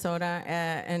in Minnesota,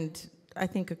 and I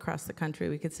think across the country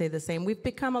we could say the same. We've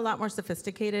become a lot more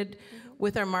sophisticated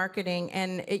with our marketing,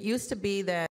 and it used to be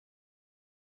that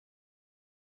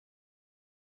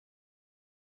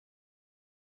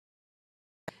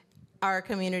our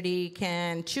community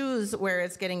can choose where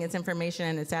it's getting its information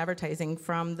and its advertising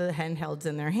from the handhelds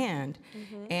in their hand.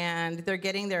 And they're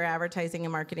getting their advertising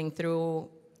and marketing through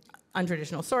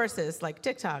untraditional sources like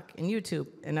TikTok and YouTube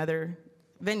and other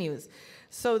venues.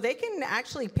 So they can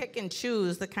actually pick and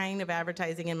choose the kind of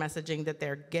advertising and messaging that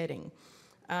they're getting.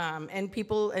 And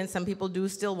some people do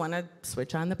still want to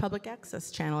switch on the public access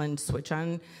channel and switch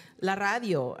on la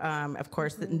radio. Of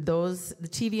course, the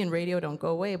TV and radio don't go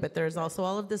away, but there's also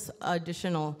all of this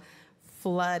additional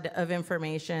flood of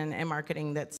information and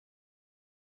marketing that's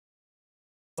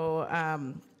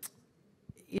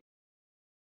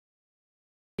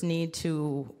need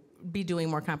to be doing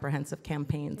more comprehensive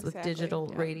campaigns with digital,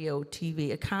 radio,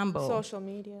 TV, a combo. Social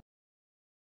media.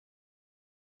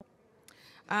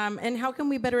 And how can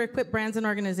we better equip brands and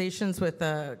organizations with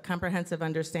a comprehensive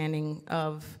understanding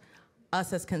of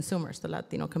us as consumers, the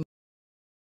Latino community?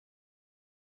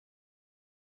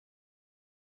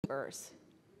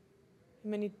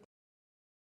 Many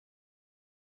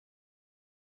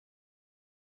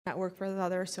not work for the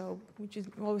other, so we just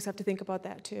always have to think about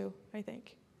that too, I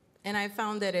think. And I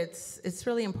found that it's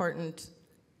really important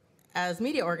as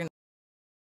media organizations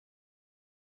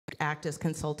act as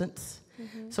consultants.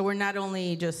 So we're not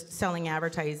only just selling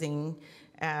advertising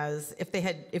as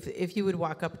if you would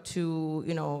walk up to,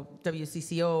 you know,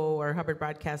 WCCO or Hubbard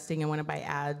Broadcasting and want to buy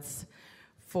ads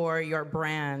for your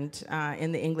brand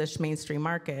in the English mainstream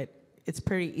market, it's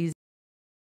pretty easy.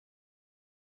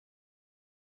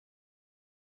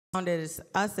 As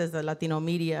us as a Latino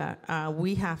media,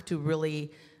 we have to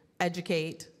really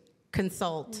educate,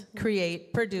 consult,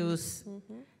 create, produce,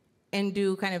 and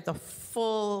do kind of the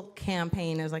full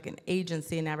campaign as like an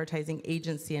agency, an advertising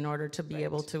agency, in order to be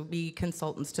able to be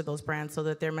consultants to those brands so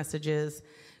that their message is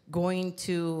going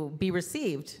to be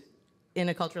received in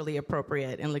a culturally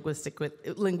appropriate and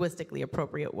linguistically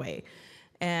appropriate way.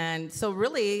 And so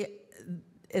really,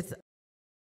 it's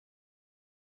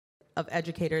of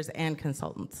educators and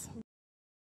consultants.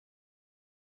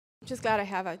 Just gotta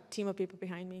have a team of people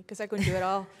behind me because I couldn't do it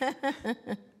all.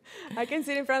 I can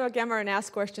sit in front of a camera and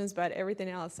ask questions, but everything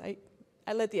else, I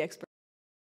let the experts.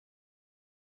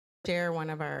 Share one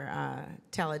of our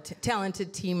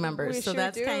talented team members. So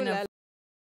that's kind of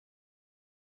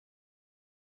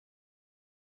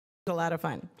a lot of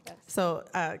fun. Yes. So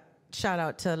shout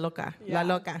out to Loca, La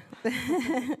Loca.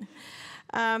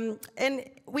 And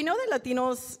we know that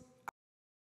Latinos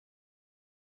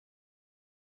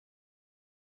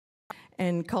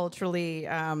and culturally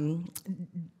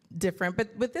different, but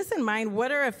with this in mind,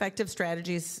 what are effective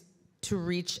strategies to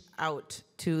reach out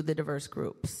to the diverse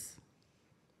groups?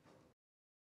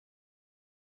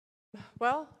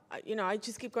 Well, you know, I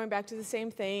just keep going back to the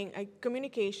same thing.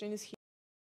 Communication is huge.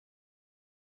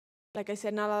 Like I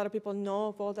said, not a lot of people know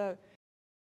of all the,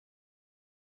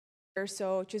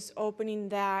 so just opening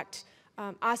that,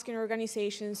 asking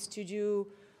organizations to do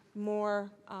more,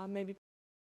 maybe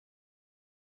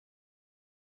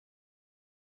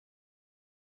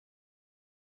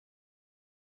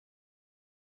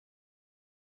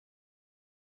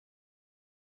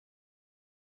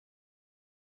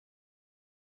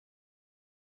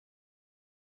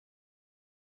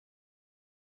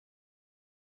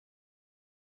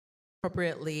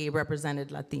appropriately represented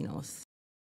Latinos.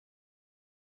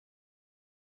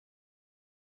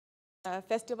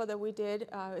 Festival that we did,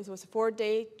 it was a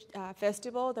 4-day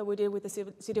festival that we did with the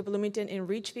City of Bloomington in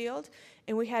Richfield,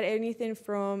 and we had anything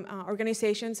from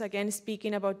organizations, again,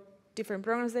 speaking about different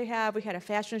programs they have. We had a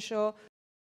fashion show.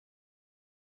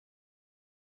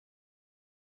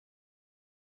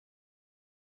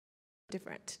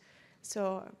 Different.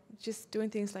 So just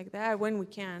doing things like that when we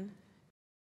can.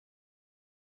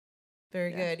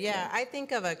 Very good. Yeah, I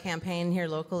think of a campaign here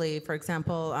locally, for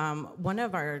example, one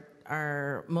of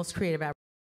our most creative,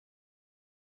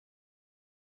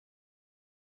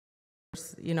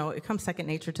 you know, it comes second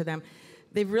nature to them.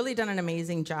 They've really done an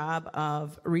amazing job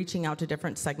of reaching out to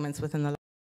different segments within the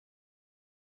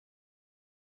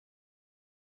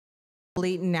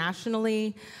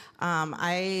nationally.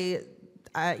 I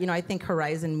think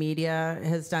Horizon Media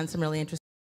has done some really interesting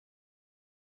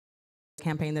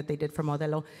campaign that they did for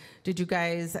Modelo.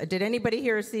 Did anybody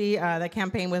here see the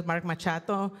campaign with Mark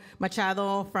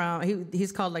Machado from,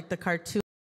 he's called like the cartoon.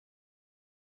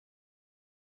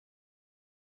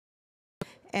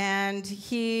 And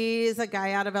he's a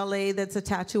guy out of LA that's a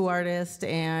tattoo artist,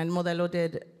 and Modelo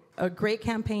did a great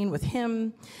campaign with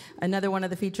him. Another one of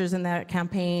the features in that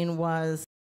campaign was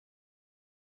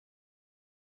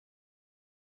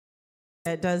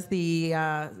it does the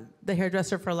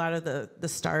hairdresser for a lot of the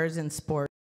stars in sport.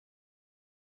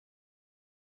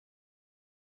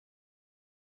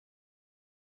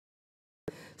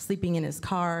 Sleeping in his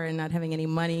car and not having any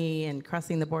money and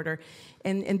crossing the border.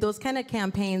 And those kind of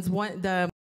campaigns,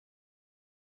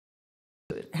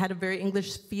 had a very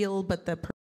English feel, but the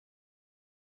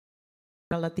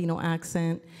Latino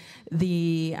accent.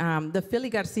 The Philly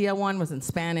Garcia one was in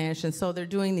Spanish, and so they're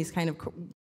doing these kind of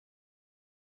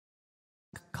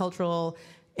cultural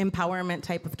empowerment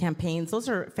type of campaigns. Those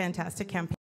are fantastic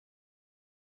campaigns.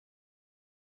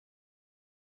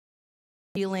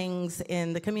 Feelings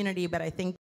in the community, but I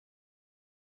think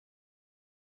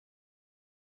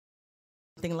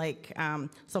something like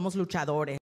Somos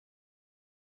Luchadores.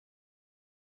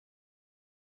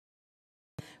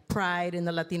 Pride in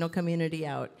the Latino community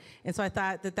out. And so I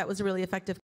thought that was really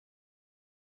effective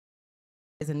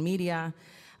in media.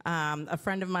 A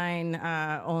friend of mine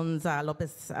owns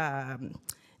Lopez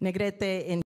Negrete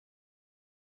in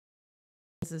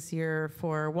this year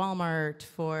for Walmart,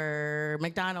 for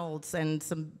McDonald's, and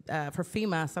some for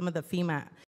FEMA, some of the FEMA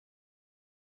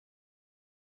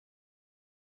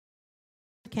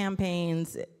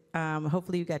campaigns.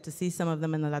 Hopefully you got to see some of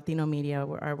them in the Latino media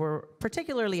were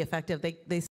particularly effective. They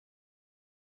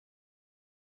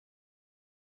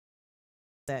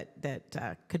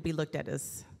that could be looked at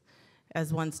as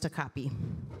ones to copy.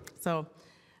 So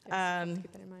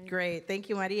great, thank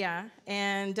you, Maria.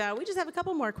 And we just have a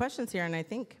couple more questions here, and I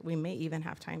think we may even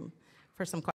have time for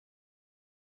some questions.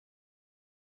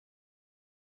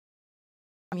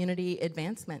 Community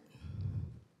advancement.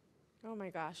 Oh my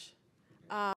gosh.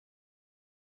 I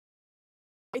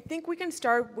think we can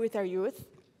start with our youth,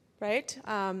 right?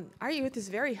 Our youth is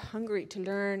very hungry to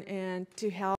learn and to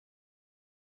help.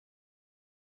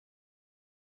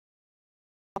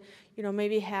 You know,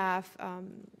 maybe have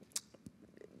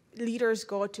leaders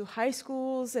go to high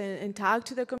schools and talk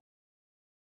to the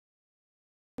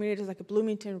communities like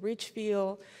Bloomington,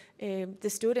 Richfield. The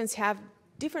students have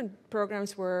different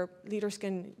programs where leaders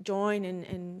can join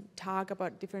and talk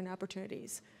about different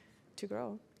opportunities to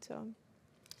grow. So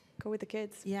go with the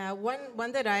kids. Yeah,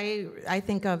 one that I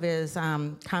think of is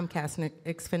Comcast and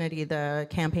Xfinity, the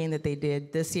campaign that they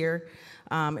did this year.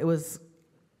 It was,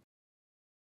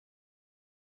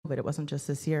 but it wasn't just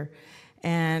this year.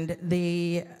 And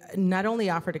they not only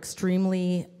offered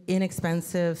extremely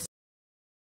inexpensive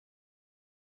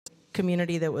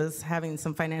community that was having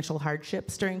some financial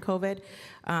hardships during COVID.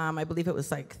 I believe it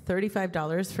was like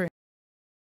 $35 for.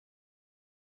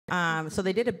 So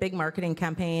they did a big marketing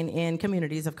campaign in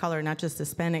communities of color, not just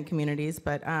Hispanic communities,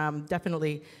 but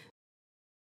definitely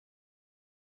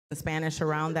Spanish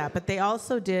around that. But they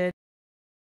also did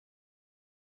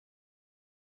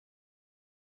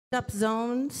up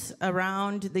zones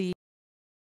around the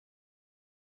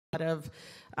lot of,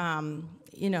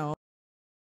 you know,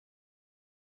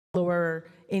 lower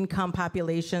income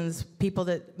populations, people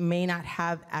that may not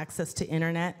have access to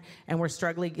internet, and we're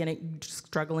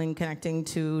struggling connecting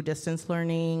to distance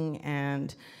learning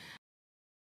and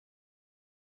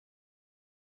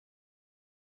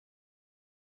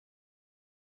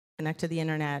connect to the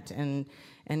internet and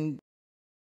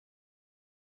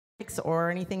or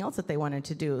anything else that they wanted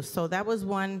to do. So that was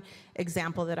one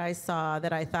example that I saw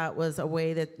that I thought was a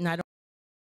way that not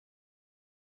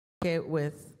only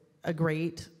with a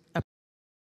great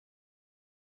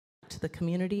to the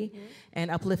community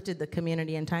and uplifted the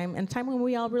community in time when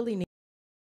we all really need.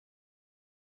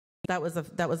 That was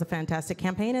a fantastic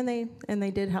campaign, and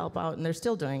they did help out, and they're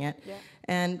still doing it. Yeah.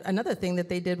 And another thing that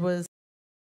they did was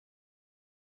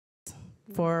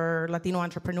for Latino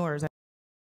entrepreneurs.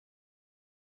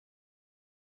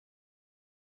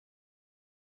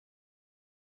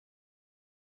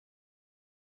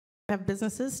 Have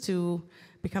businesses to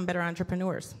become better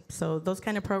entrepreneurs. So those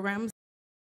kind of programs,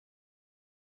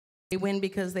 they win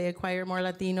because they acquire more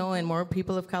Latino and more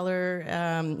people of color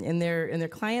in their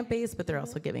client base, but they're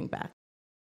also giving back.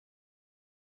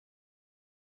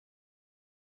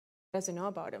 Doesn't know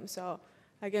about them. So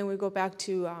again, we go back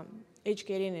to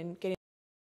educating and getting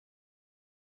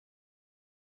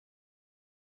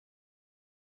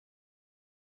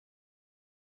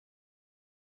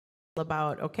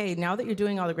about, okay, now that you're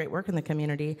doing all the great work in the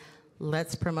community,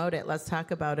 let's promote it, let's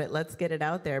talk about it, let's get it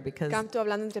out there, because Canto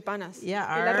hablando entre panas. Yeah,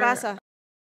 la raza.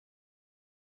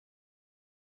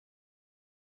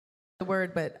 The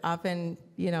word, but often,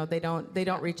 you know, they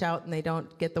don't reach out and they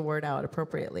don't get the word out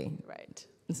appropriately. Right.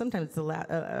 And sometimes it's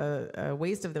a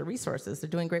waste of their resources. They're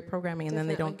doing great programming, and then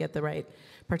they don't get the right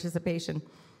participation.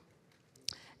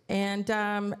 And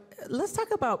let's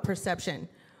talk about perception.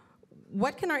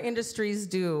 What can our industries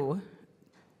do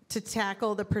to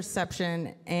tackle the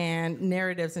perception and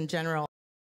narratives in general,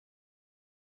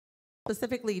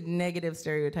 specifically negative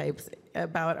stereotypes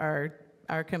about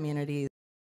our communities,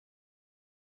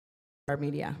 our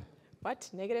media? What?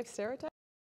 Negative stereotypes?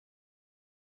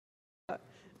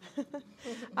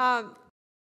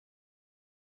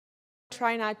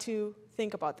 Try not to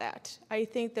think about that. I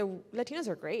think the Latinos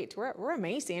are great. We're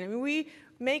amazing. I mean, we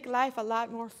make life a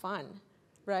lot more fun,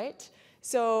 right?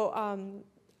 So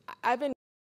I've been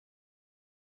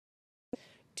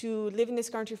to live in this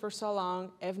country for so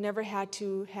long. I've never had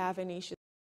to have anything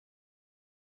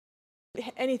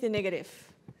negative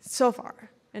so far,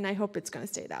 and I hope it's going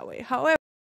to stay that way. However,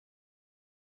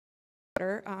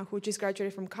 who just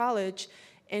graduated from college,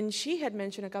 and she had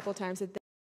mentioned a couple of times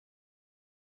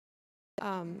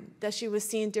that she was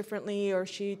seen differently, or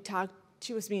she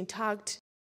was being talked.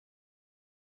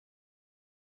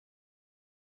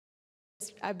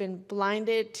 I've been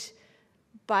blinded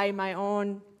by my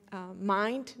own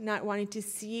mind, not wanting to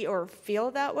see or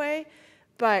feel that way.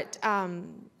 But I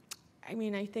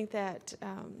mean, I think that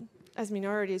as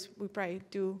minorities, we probably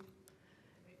do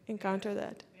encounter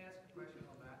that. May I ask a question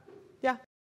on that? Yeah.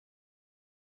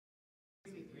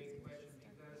 Really great question,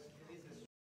 because it is a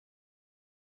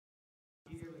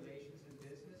media relations and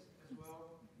business as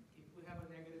well. If we have a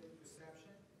negative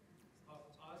perception of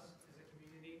us as a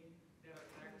community, that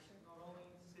affects not only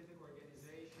civic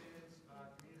organizations,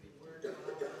 community work,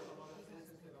 but also a lot of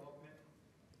business development.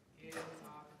 And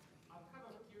I'm kind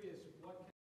of curious, what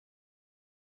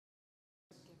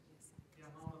can the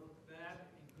amount of bad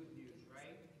and good news,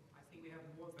 right? I think we have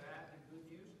more bad than good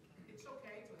news. It's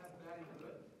okay to have bad and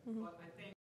good, but I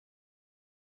think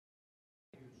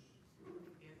and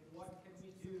what can we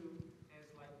do as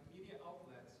like media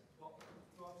outlets to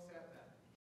offset that?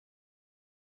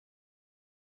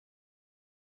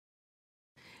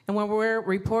 And when we're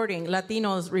reporting,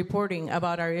 Latinos reporting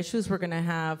about our issues, we're going to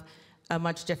have a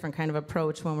much different kind of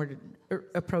approach when we're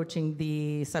approaching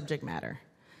the subject matter.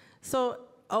 So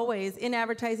always in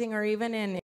advertising, or even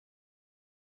in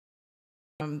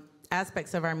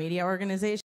aspects of our media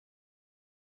organization,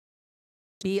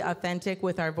 be authentic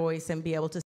with our voice and be able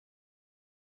to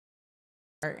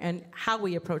and how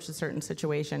we approach a certain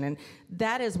situation. And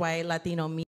that is why Latino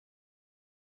media,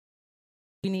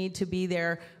 we need to be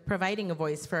there providing a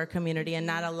voice for our community and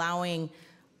not allowing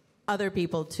other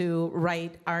people to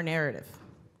write our narrative.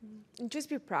 And just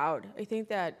be proud. I think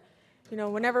that, you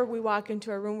know, whenever we walk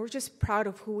into a room, we're just proud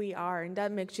of who we are, and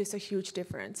that makes just a huge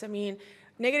difference. I mean,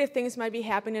 negative things might be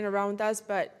happening around us,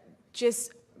 but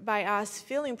just by us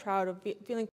feeling proud of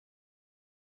feeling.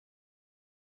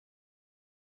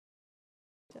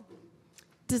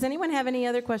 Does anyone have any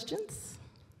other questions?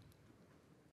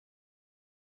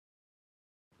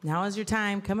 Now is your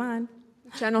time. Come on.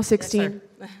 Channel 16. Yes,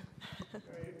 my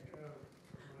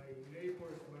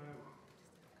neighbor's mom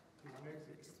is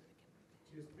Mexican.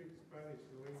 She speaks Spanish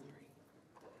no English.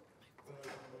 But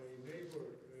my neighbor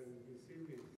and his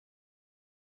siblings,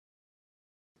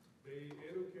 they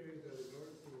educate that in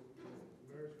order to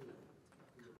immerse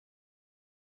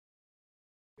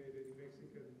in the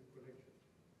Mexican connection.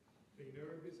 They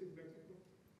never visit Mexico.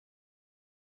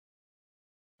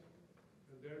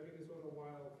 And they're Minnesota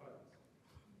wildfires.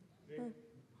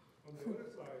 On the other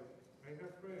side, I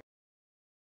have friends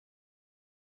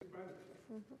Spanish.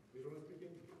 They don't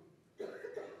speak English.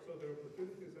 So their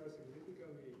opportunities are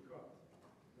significantly cut.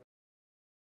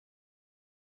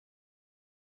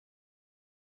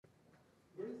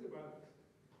 Where is the balance?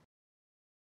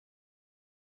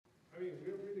 I mean,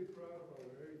 we're really proud of our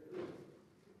heritage,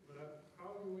 but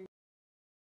how do we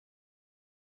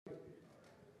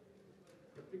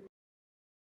particularly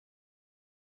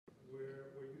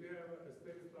where you have a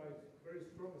state like very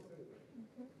strong state like,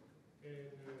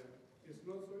 and it's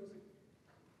not so easy.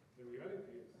 The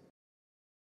reality is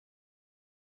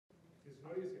it's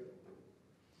not easy at all,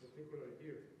 particularly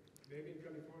here. Maybe in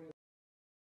California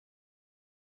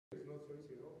it's not so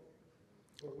easy at all.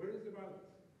 So where is the balance?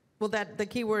 Well, the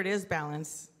key word is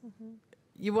balance.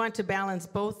 You want to balance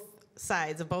both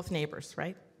sides of both neighbors,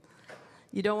 right?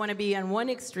 You don't want to be on one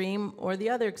extreme or the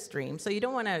other extreme. So you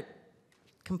don't want to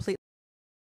completely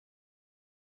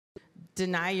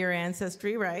deny your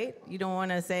ancestry, right? You don't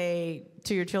want to say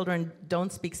to your children,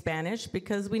 don't speak Spanish,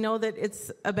 because we know that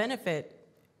it's a benefit.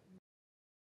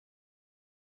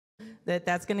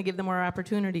 That's going to give them more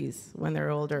opportunities when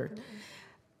they're older.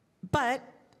 But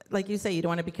like you say, you don't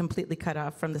want to be completely cut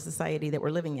off from the society that we're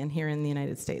living in here in the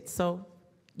United States. So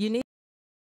you need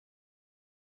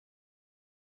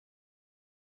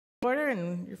border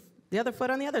and the other foot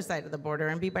on the other side of the border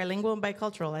and be bilingual and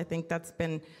bicultural. I think that's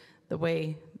been the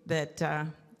way that,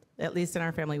 at least in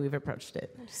our family, we've approached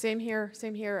it. Same here,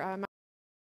 same here.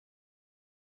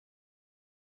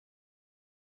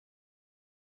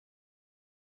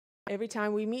 Every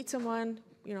time we meet someone,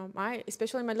 you know,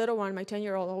 especially my little one, my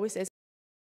 10-year-old always says,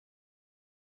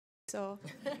 so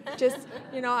just,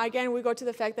 you know, again, we go to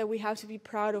the fact that we have to be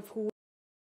proud of who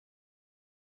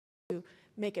to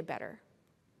make it better.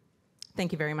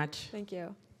 Thank you very much. Thank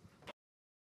you.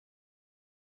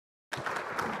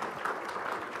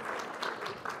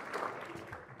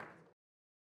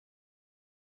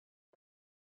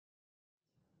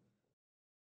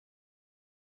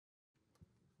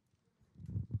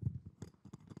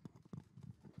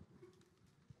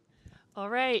 All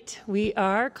right, we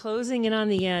are closing in on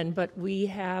the end, but we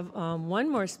have one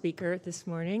more speaker this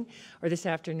morning, or this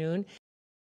afternoon.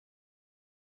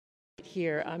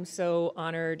 Here, I'm so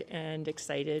honored and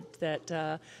excited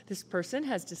that this person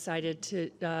has decided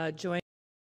to join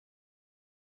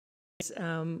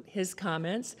his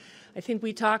comments. I think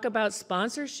we talk about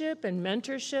sponsorship and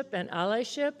mentorship and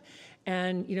allyship,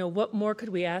 and you know, what more could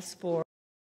we ask for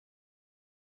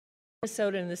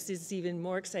Minnesota? And this is even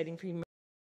more exciting for you.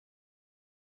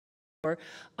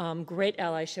 Great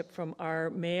allyship from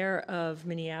our mayor of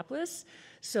Minneapolis.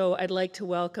 So I'd like to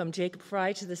welcome Jacob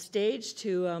Fry to the stage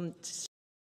to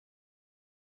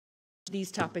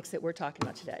these topics that we're talking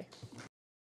about today.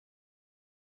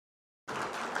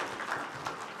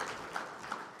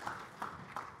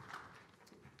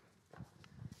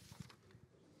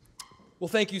 Well,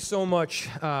 thank you so much,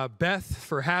 Beth,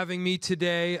 for having me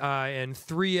today, and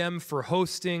 3M for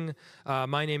hosting.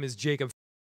 My name is Jacob.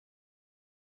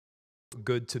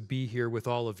 Good to be here with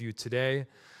all of you today.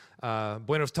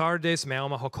 Buenos tardes, me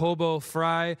llamo Jacobo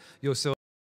Fry. Yo soy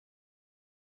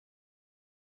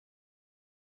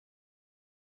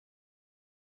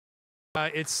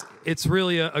it's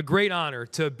really a great honor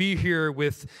to be here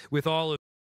with all of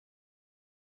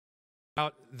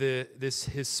about this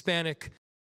Hispanic,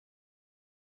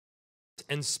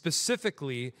 and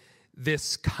specifically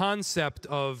this concept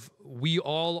of we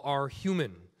all are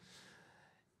human.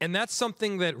 And that's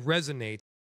something that resonates,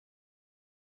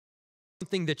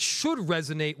 something that should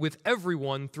resonate with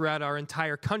everyone throughout our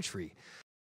entire country.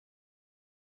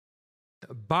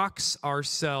 Box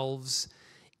ourselves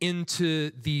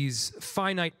into these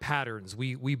finite patterns.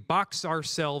 We box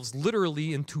ourselves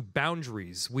literally into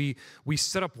boundaries. We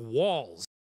set up walls.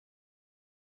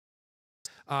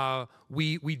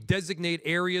 We designate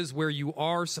areas where you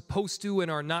are supposed to and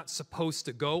are not supposed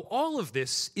to go. All of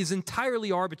this is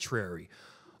entirely arbitrary.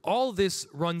 All this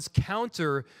runs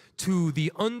counter to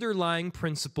the underlying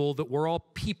principle that we're all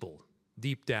people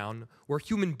deep down. We're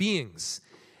human beings,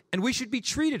 and we should be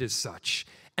treated as such.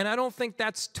 And I don't think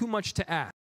that's too much to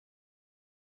ask.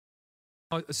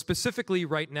 Specifically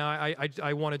right now,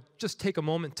 I want to just take a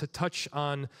moment to touch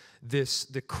on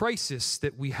the crisis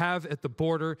that we have at the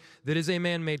border that is a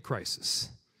man-made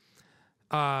crisis.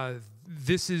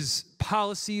 This is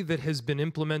policy that has been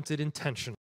implemented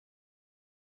intentionally.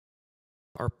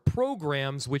 Are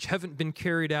programs which haven't been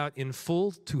carried out in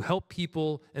full to help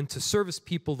people and to service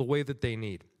people the way that they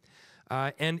need.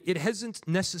 And it hasn't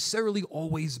necessarily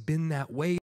always been that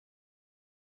way.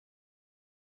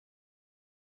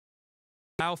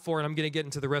 For, and I'm going to get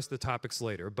into the rest of the topics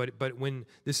later, but when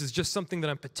this is just something that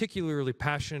I'm particularly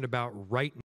passionate about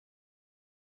right now.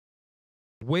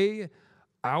 The way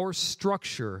our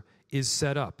structure is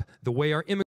set up, the way our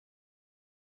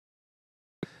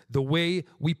the way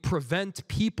we prevent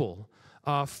people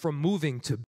from moving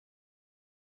to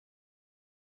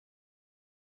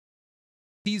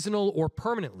seasonal or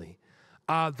permanently,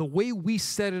 the way we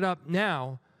set it up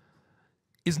now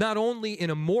is not only an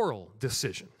immoral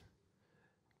decision,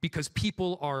 because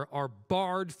people are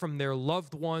barred from their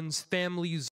loved ones,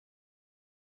 families,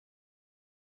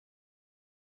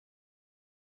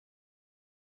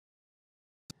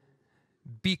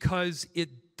 because it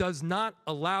does not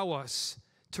allow us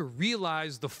to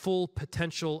realize the full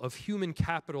potential of human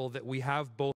capital that we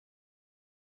have both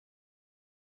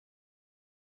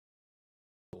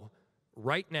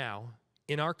right now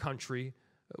in our country.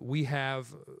 We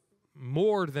have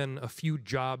more than a few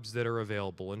jobs that are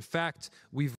available. In fact,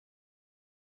 we've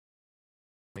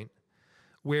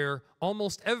where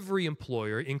almost every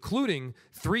employer, including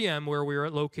 3M, where we are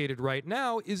located right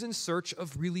now, is in search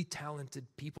of really talented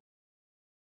people.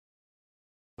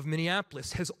 Of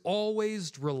Minneapolis has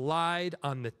always relied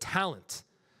on the talent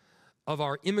of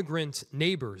our immigrant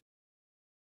neighbors,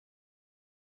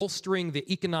 bolstering the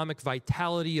economic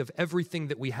vitality of everything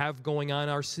that we have going on in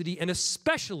our city, and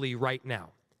especially right now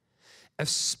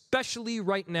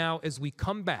as we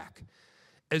come back,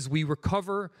 as we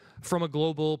recover from a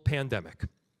global pandemic,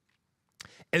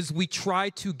 as we try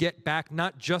to get back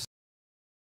not just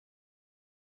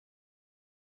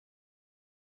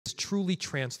truly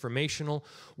transformational,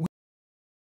 we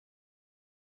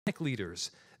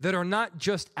leaders that are not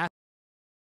just at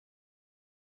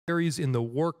areas in the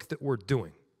work that we're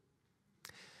doing.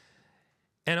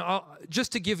 And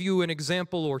just to give you an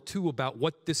example or two about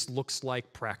what this looks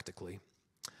like practically,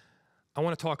 I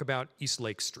want to talk about East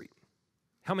Lake Street.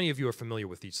 How many of you are familiar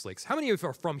with East Lakes? How many of you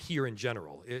are from here in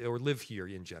general, or live here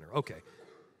in general? Okay.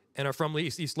 And are from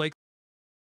East Lake?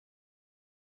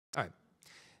 All right.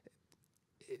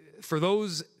 For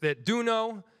those that do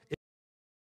know, it's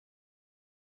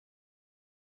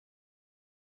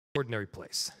an ordinary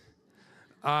place.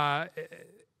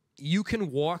 You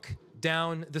can walk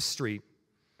down the street,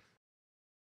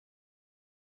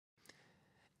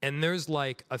 and there's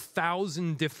like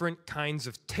 1,000 different kinds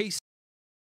of tastes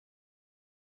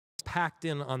packed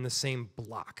in on the same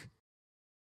block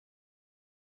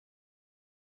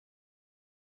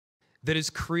that is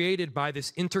created by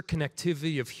this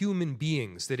interconnectivity of human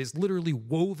beings that is literally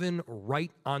woven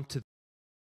right onto.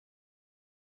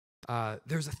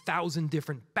 There's 1,000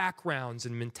 different backgrounds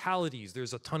and mentalities.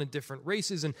 There's a ton of different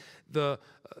races, and the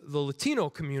Latino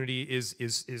community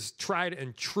is tried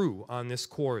and true on this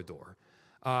corridor,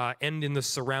 and in the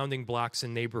surrounding blocks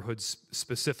and neighborhoods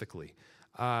specifically.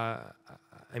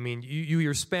 I mean, you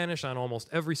hear Spanish on almost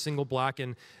every single block,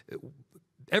 and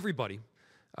everybody,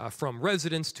 from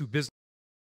residents to business,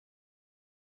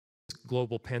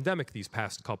 global pandemic these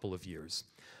past couple of years.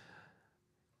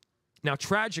 Now,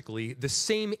 tragically, the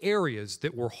same areas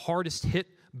that were hardest hit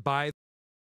by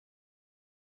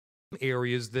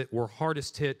areas that were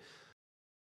hardest hit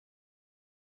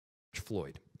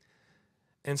Floyd.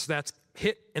 And so that's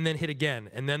hit and then hit again.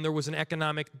 And then there was an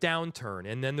economic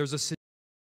downturn. And then there's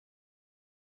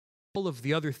all of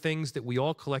the other things that we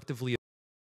all collectively.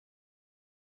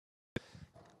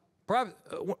 Perhaps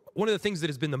one of the things that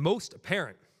has been the most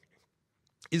apparent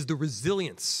is the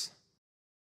resilience.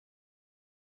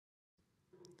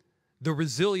 The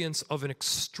resilience of an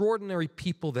extraordinary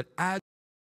people that add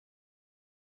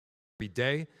every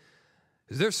day.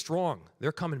 They're strong.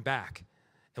 They're coming back.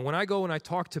 And when I go and I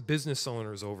talk to business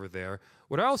owners over there,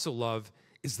 what I also love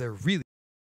is they're really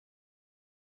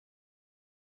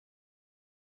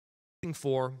looking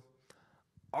for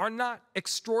are not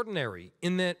extraordinary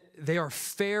in that they are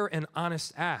fair and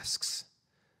honest asks.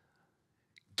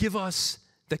 Give us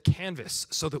the canvas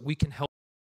so that we can help.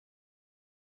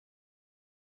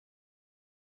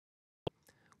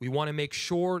 We want to make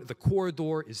sure the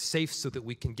corridor is safe so that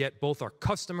we can get both our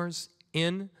customers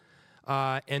in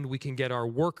and we can get our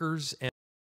workers and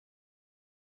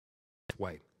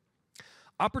way.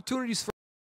 Opportunities for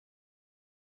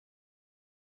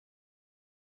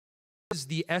is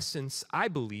the essence, I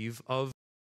believe, of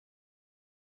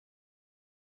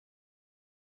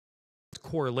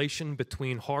correlation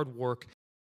between hard work.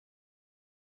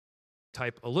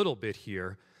 Type a little bit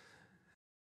here.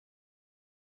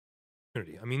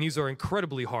 I mean, these are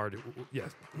incredibly hard.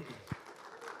 Yes.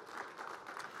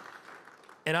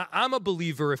 And I'm a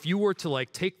believer, if you were to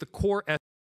like take the core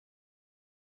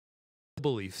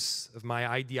beliefs of my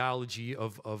ideology,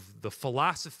 of the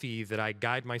philosophy that I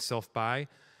guide myself by,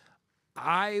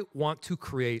 I want to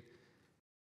create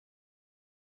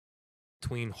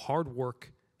between hard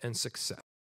work and success.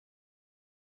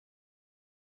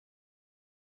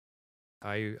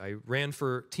 I ran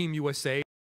for Team USA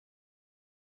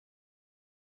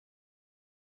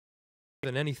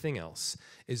than anything else,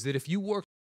 is that if you work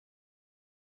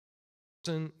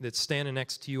that's standing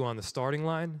next to you on the starting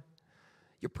line,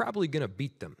 you're probably going to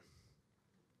beat them.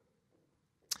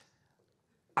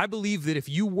 I believe that if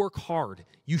you work hard,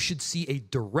 you should see a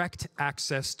direct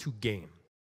access to game.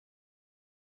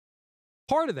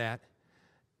 Part of that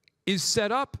is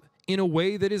set up in a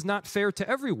way that is not fair to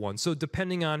everyone. So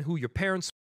depending on who your parents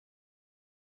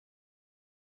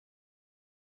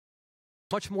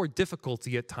much more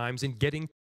difficulty at times in getting.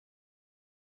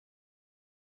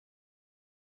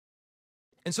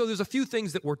 And so there's a few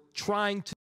things that we're trying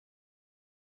to.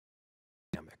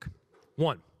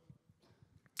 One,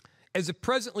 as it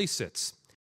presently sits,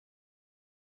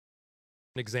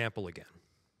 an example again.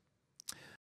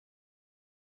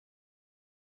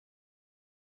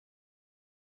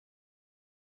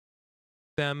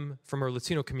 Them from our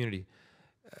Latino community,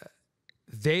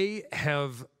 they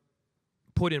have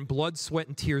put in blood, sweat,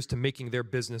 and tears to making their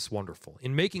business wonderful.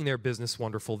 In making their business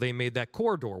wonderful, they made that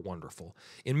corridor wonderful.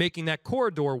 In making that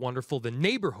corridor wonderful, the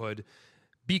neighborhood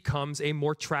becomes a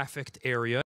more trafficked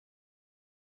area.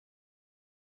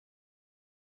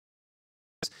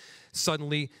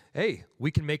 Suddenly, hey,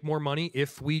 we can make more money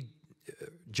if we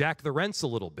jack the rents a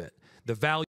little bit. The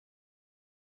value,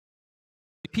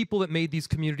 people that made these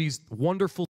communities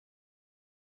wonderful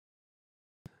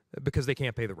because they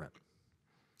can't pay the rent.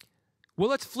 Well,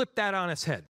 let's flip that on its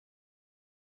head.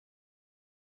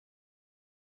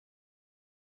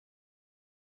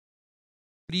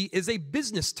 Equity is a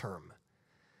business term.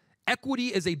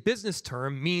 Equity as a business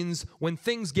term means when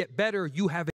things get better, you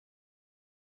have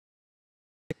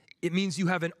it means you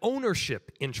have an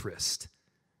ownership interest.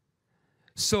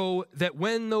 So that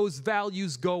when those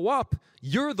values go up,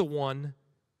 you're the one,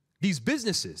 these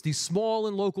businesses, these small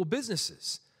and local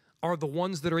businesses, are the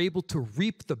ones that are able to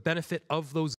reap the benefit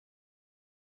of those.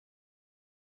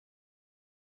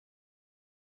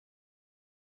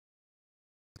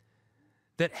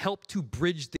 That help to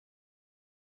bridge the.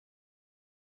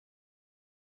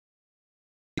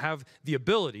 Have the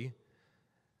ability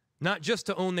not just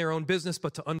to own their own business,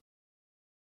 but to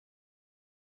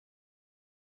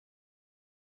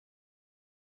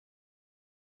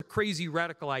crazy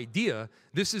radical idea.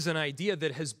 This is an idea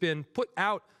that has been put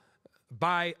out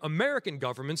by American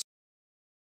governments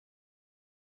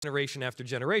generation after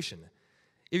generation.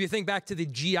 If you think back to the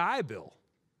GI Bill,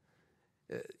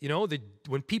 you know,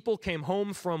 when people came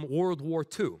home from World War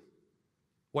II,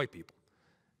 white people,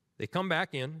 they come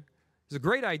back in. It's a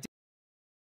great idea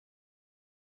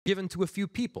given to a few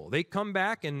people. They come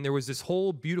back and there was this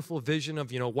whole beautiful vision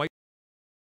of, you know, white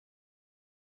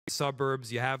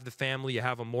suburbs, you have the family, you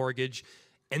have a mortgage,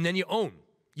 and then you own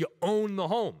the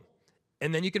home.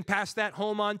 And then you can pass that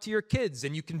home on to your kids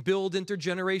and you can build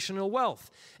intergenerational wealth.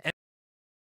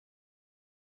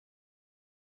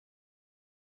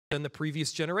 And the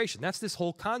previous generation. That's this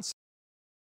whole concept.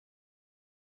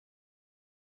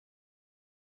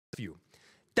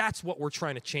 That's what we're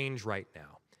trying to change right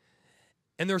now.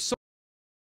 And there's so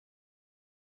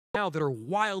now that are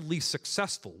wildly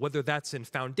successful, whether that's in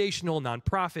foundational,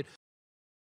 nonprofit.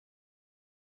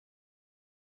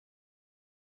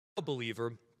 A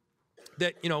believer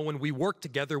that, you know, when we work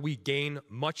together, we gain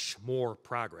much more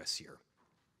progress here.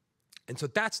 And so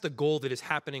that's the goal that is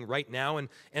happening right now. And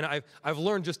I've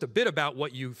learned just a bit about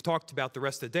what you've talked about the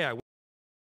rest of the day.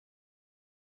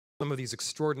 Some of these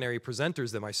extraordinary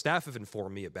presenters that my staff have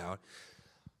informed me about.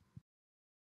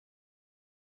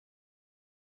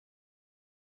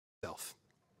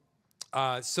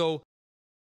 So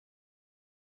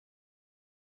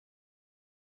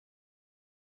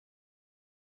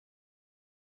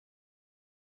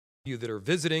you that are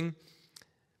visiting,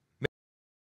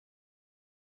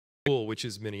 which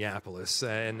is Minneapolis,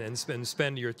 and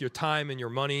spend your time and your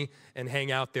money and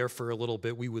hang out there for a little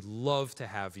bit. We would love to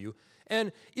have you.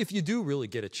 And if you do really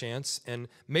get a chance, and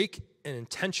make an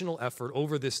intentional effort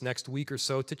over this next week or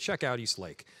so to check out East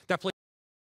Lake. That place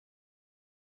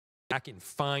is back in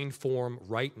fine form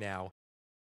right now.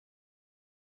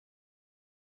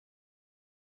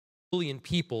 Million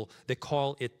people that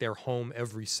call it their home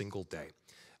every single day.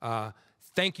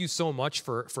 Thank you so much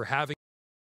for having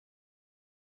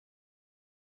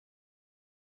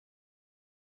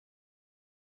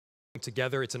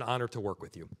together. It's an honor to work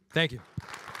with you. Thank you.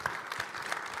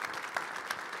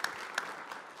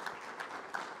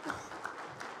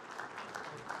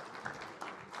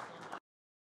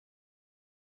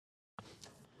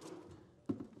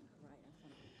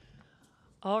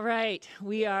 All right,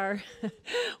 we are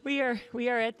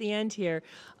at the end here.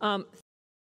 Those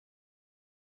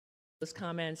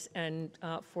comments and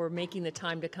for making the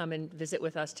time to come and visit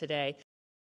with us today.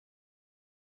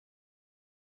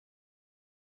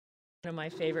 One of my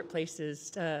favorite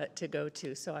places to go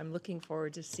to, so I'm looking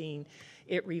forward to seeing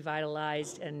it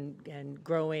revitalized and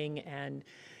growing and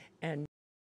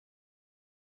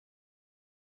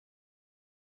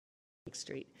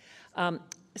Street.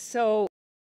 So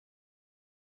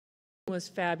was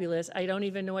fabulous. I don't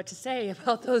even know what to say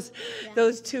about those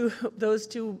two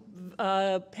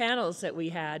panels that we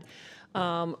had.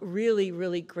 Really,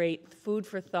 really great food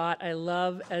for thought. I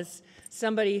love, as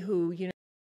somebody who, you know,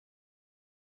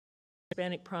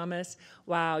 Hispanic Promise.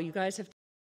 Wow, you guys have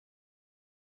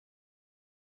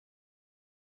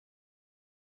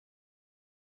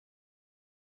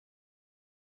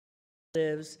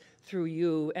lives through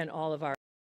you and all of our.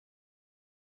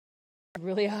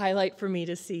 Really a highlight for me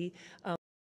to see.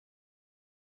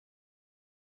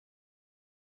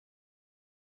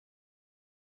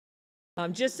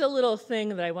 Just a little thing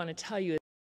that I want to tell you.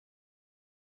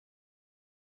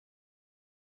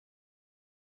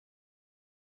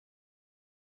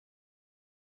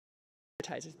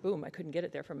 advertisers. Boom, I couldn't get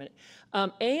it there for a minute.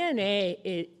 ANA,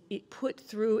 it put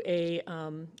through a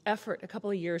effort a couple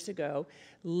of years ago,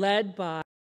 led by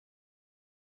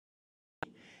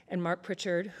and Mark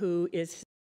Pritchard, who is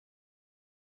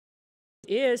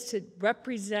to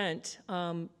represent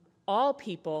all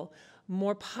people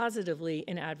more positively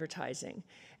in advertising.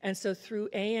 And so through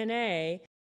ANA,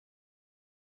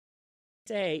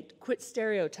 say, quit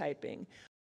stereotyping.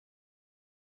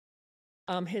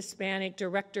 Hispanic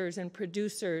directors and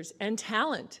producers and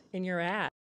talent in your ad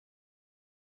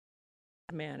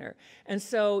manner. And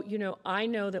so, you know, I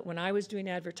know that when I was doing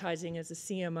advertising as a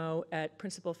CMO at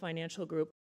Principal Financial Group,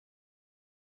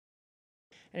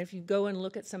 and if you go and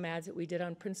look at some ads that we did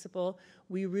on Principal,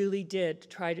 we really did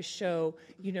try to show,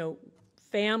 you know,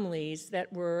 families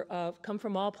that were come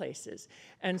from all places.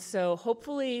 And so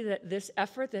hopefully that this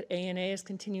effort that ANA is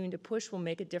continuing to push will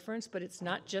make a difference, but it's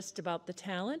not just about the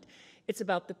talent, it's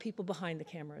about the people behind the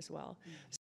camera as well.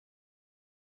 So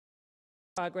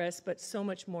progress, but so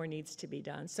much more needs to be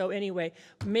done. So anyway,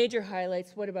 major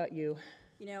highlights. What about you?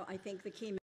 You know, I think the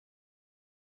key,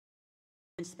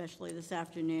 especially this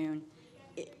afternoon,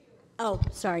 oh,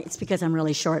 sorry, it's because I'm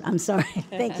really short. I'm sorry.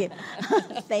 Thank you.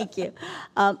 Thank you.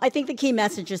 I think the key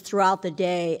messages throughout the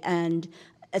day, and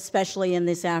especially in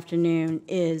this afternoon,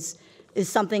 is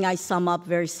something I sum up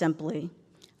very simply.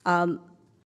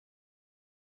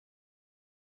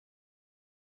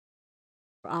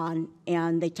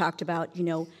 And they talked about, you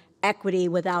know, equity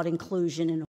without inclusion,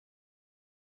 and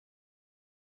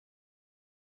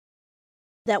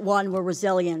that one, we're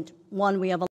resilient. One, we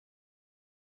have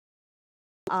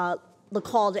the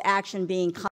call to action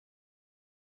being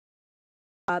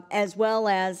as well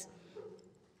as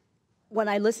when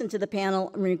I listened to the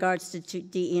panel in regards to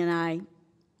DE&I,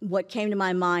 what came to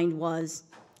my mind was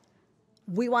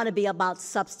we want to be about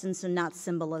substance and not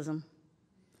symbolism.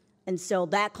 And so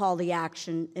that call to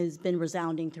action has been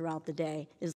resounding throughout the day,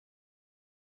 is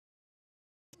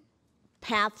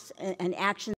paths and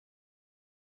actions,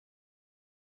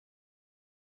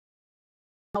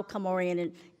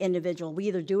 outcome-oriented individual. We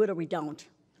either do it or we don't.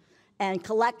 And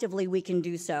collectively, we can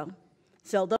do so.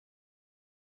 So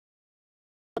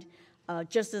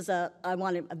just as I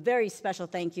want a very special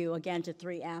thank you again to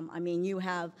 3M. I mean, you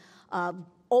have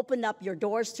opened up your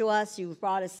doors to us. You've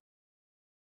brought us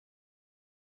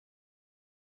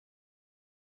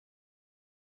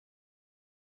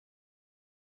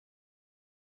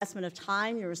investment of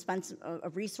time, your expense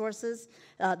of resources.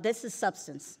 This is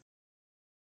substance.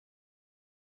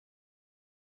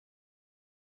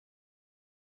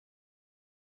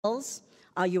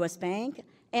 U.S. Bank,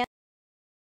 and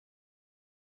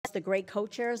the great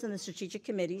co-chairs and the strategic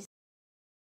committees.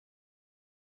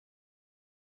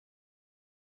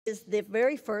 Is the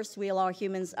very first We Allow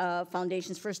Humans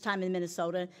Foundation's first time in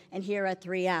Minnesota, and here at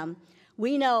 3M.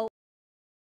 We know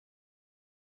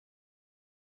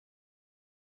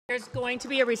there's going to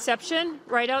be a reception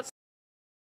right outside.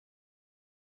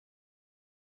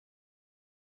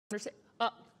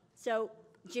 So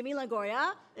Jimmy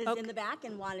Lagoria is in the back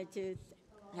and wanted to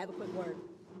have a quick word.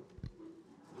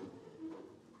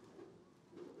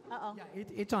 Uh-oh. Yeah,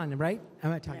 it's on, right?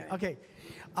 Am I talking? Okay.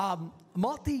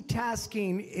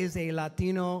 Multitasking is a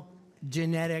Latino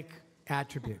genetic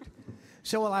attribute.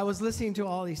 So while I was listening to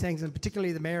all these things, and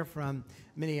particularly the mayor from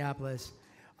Minneapolis,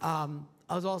 I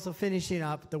was also finishing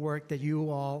up the work that you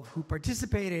all who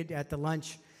participated at the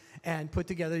lunch and put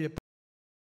together your.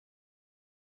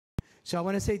 So I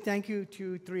want to say thank you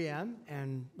to 3M,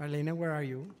 and Marlena, where are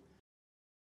you?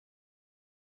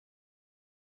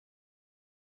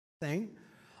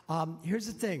 Here's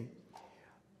the thing.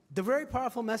 The very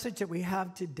powerful message that we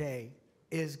have today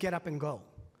is get up and go.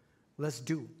 Let's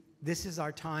do. This is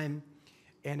our time,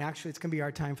 and actually it's going to be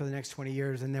our time for the next 20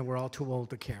 years, and then we're all too old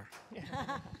to care.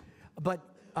 But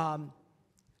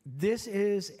this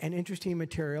is an interesting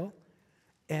material,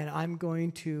 and I'm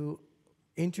going to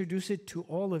introduce it to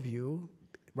all of you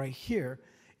right here,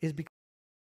 is because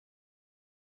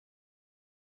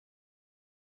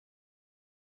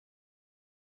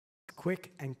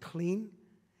quick and clean,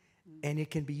 and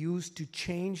it can be used to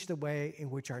change the way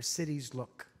in which our cities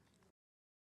look.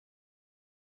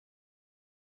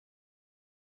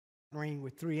 Partnering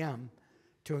with 3M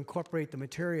to incorporate the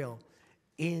material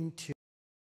into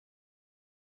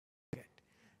it.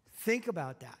 Think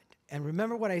about that. And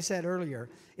remember what I said earlier,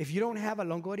 if you don't have a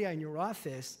Longoria in your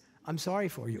office, I'm sorry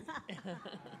for you.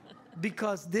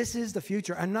 Because this is the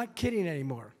future. I'm not kidding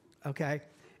anymore, okay?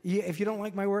 If you don't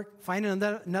like my work, find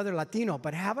another Latino,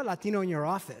 but have a Latino in your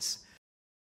office.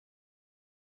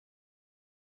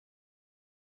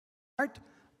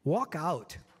 Walk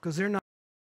out, because they're not.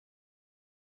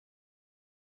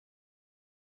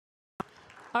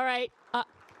 All right.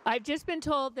 I've just been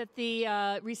told that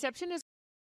the reception is.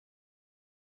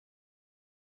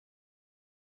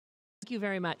 Thank you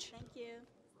very much. Thank you.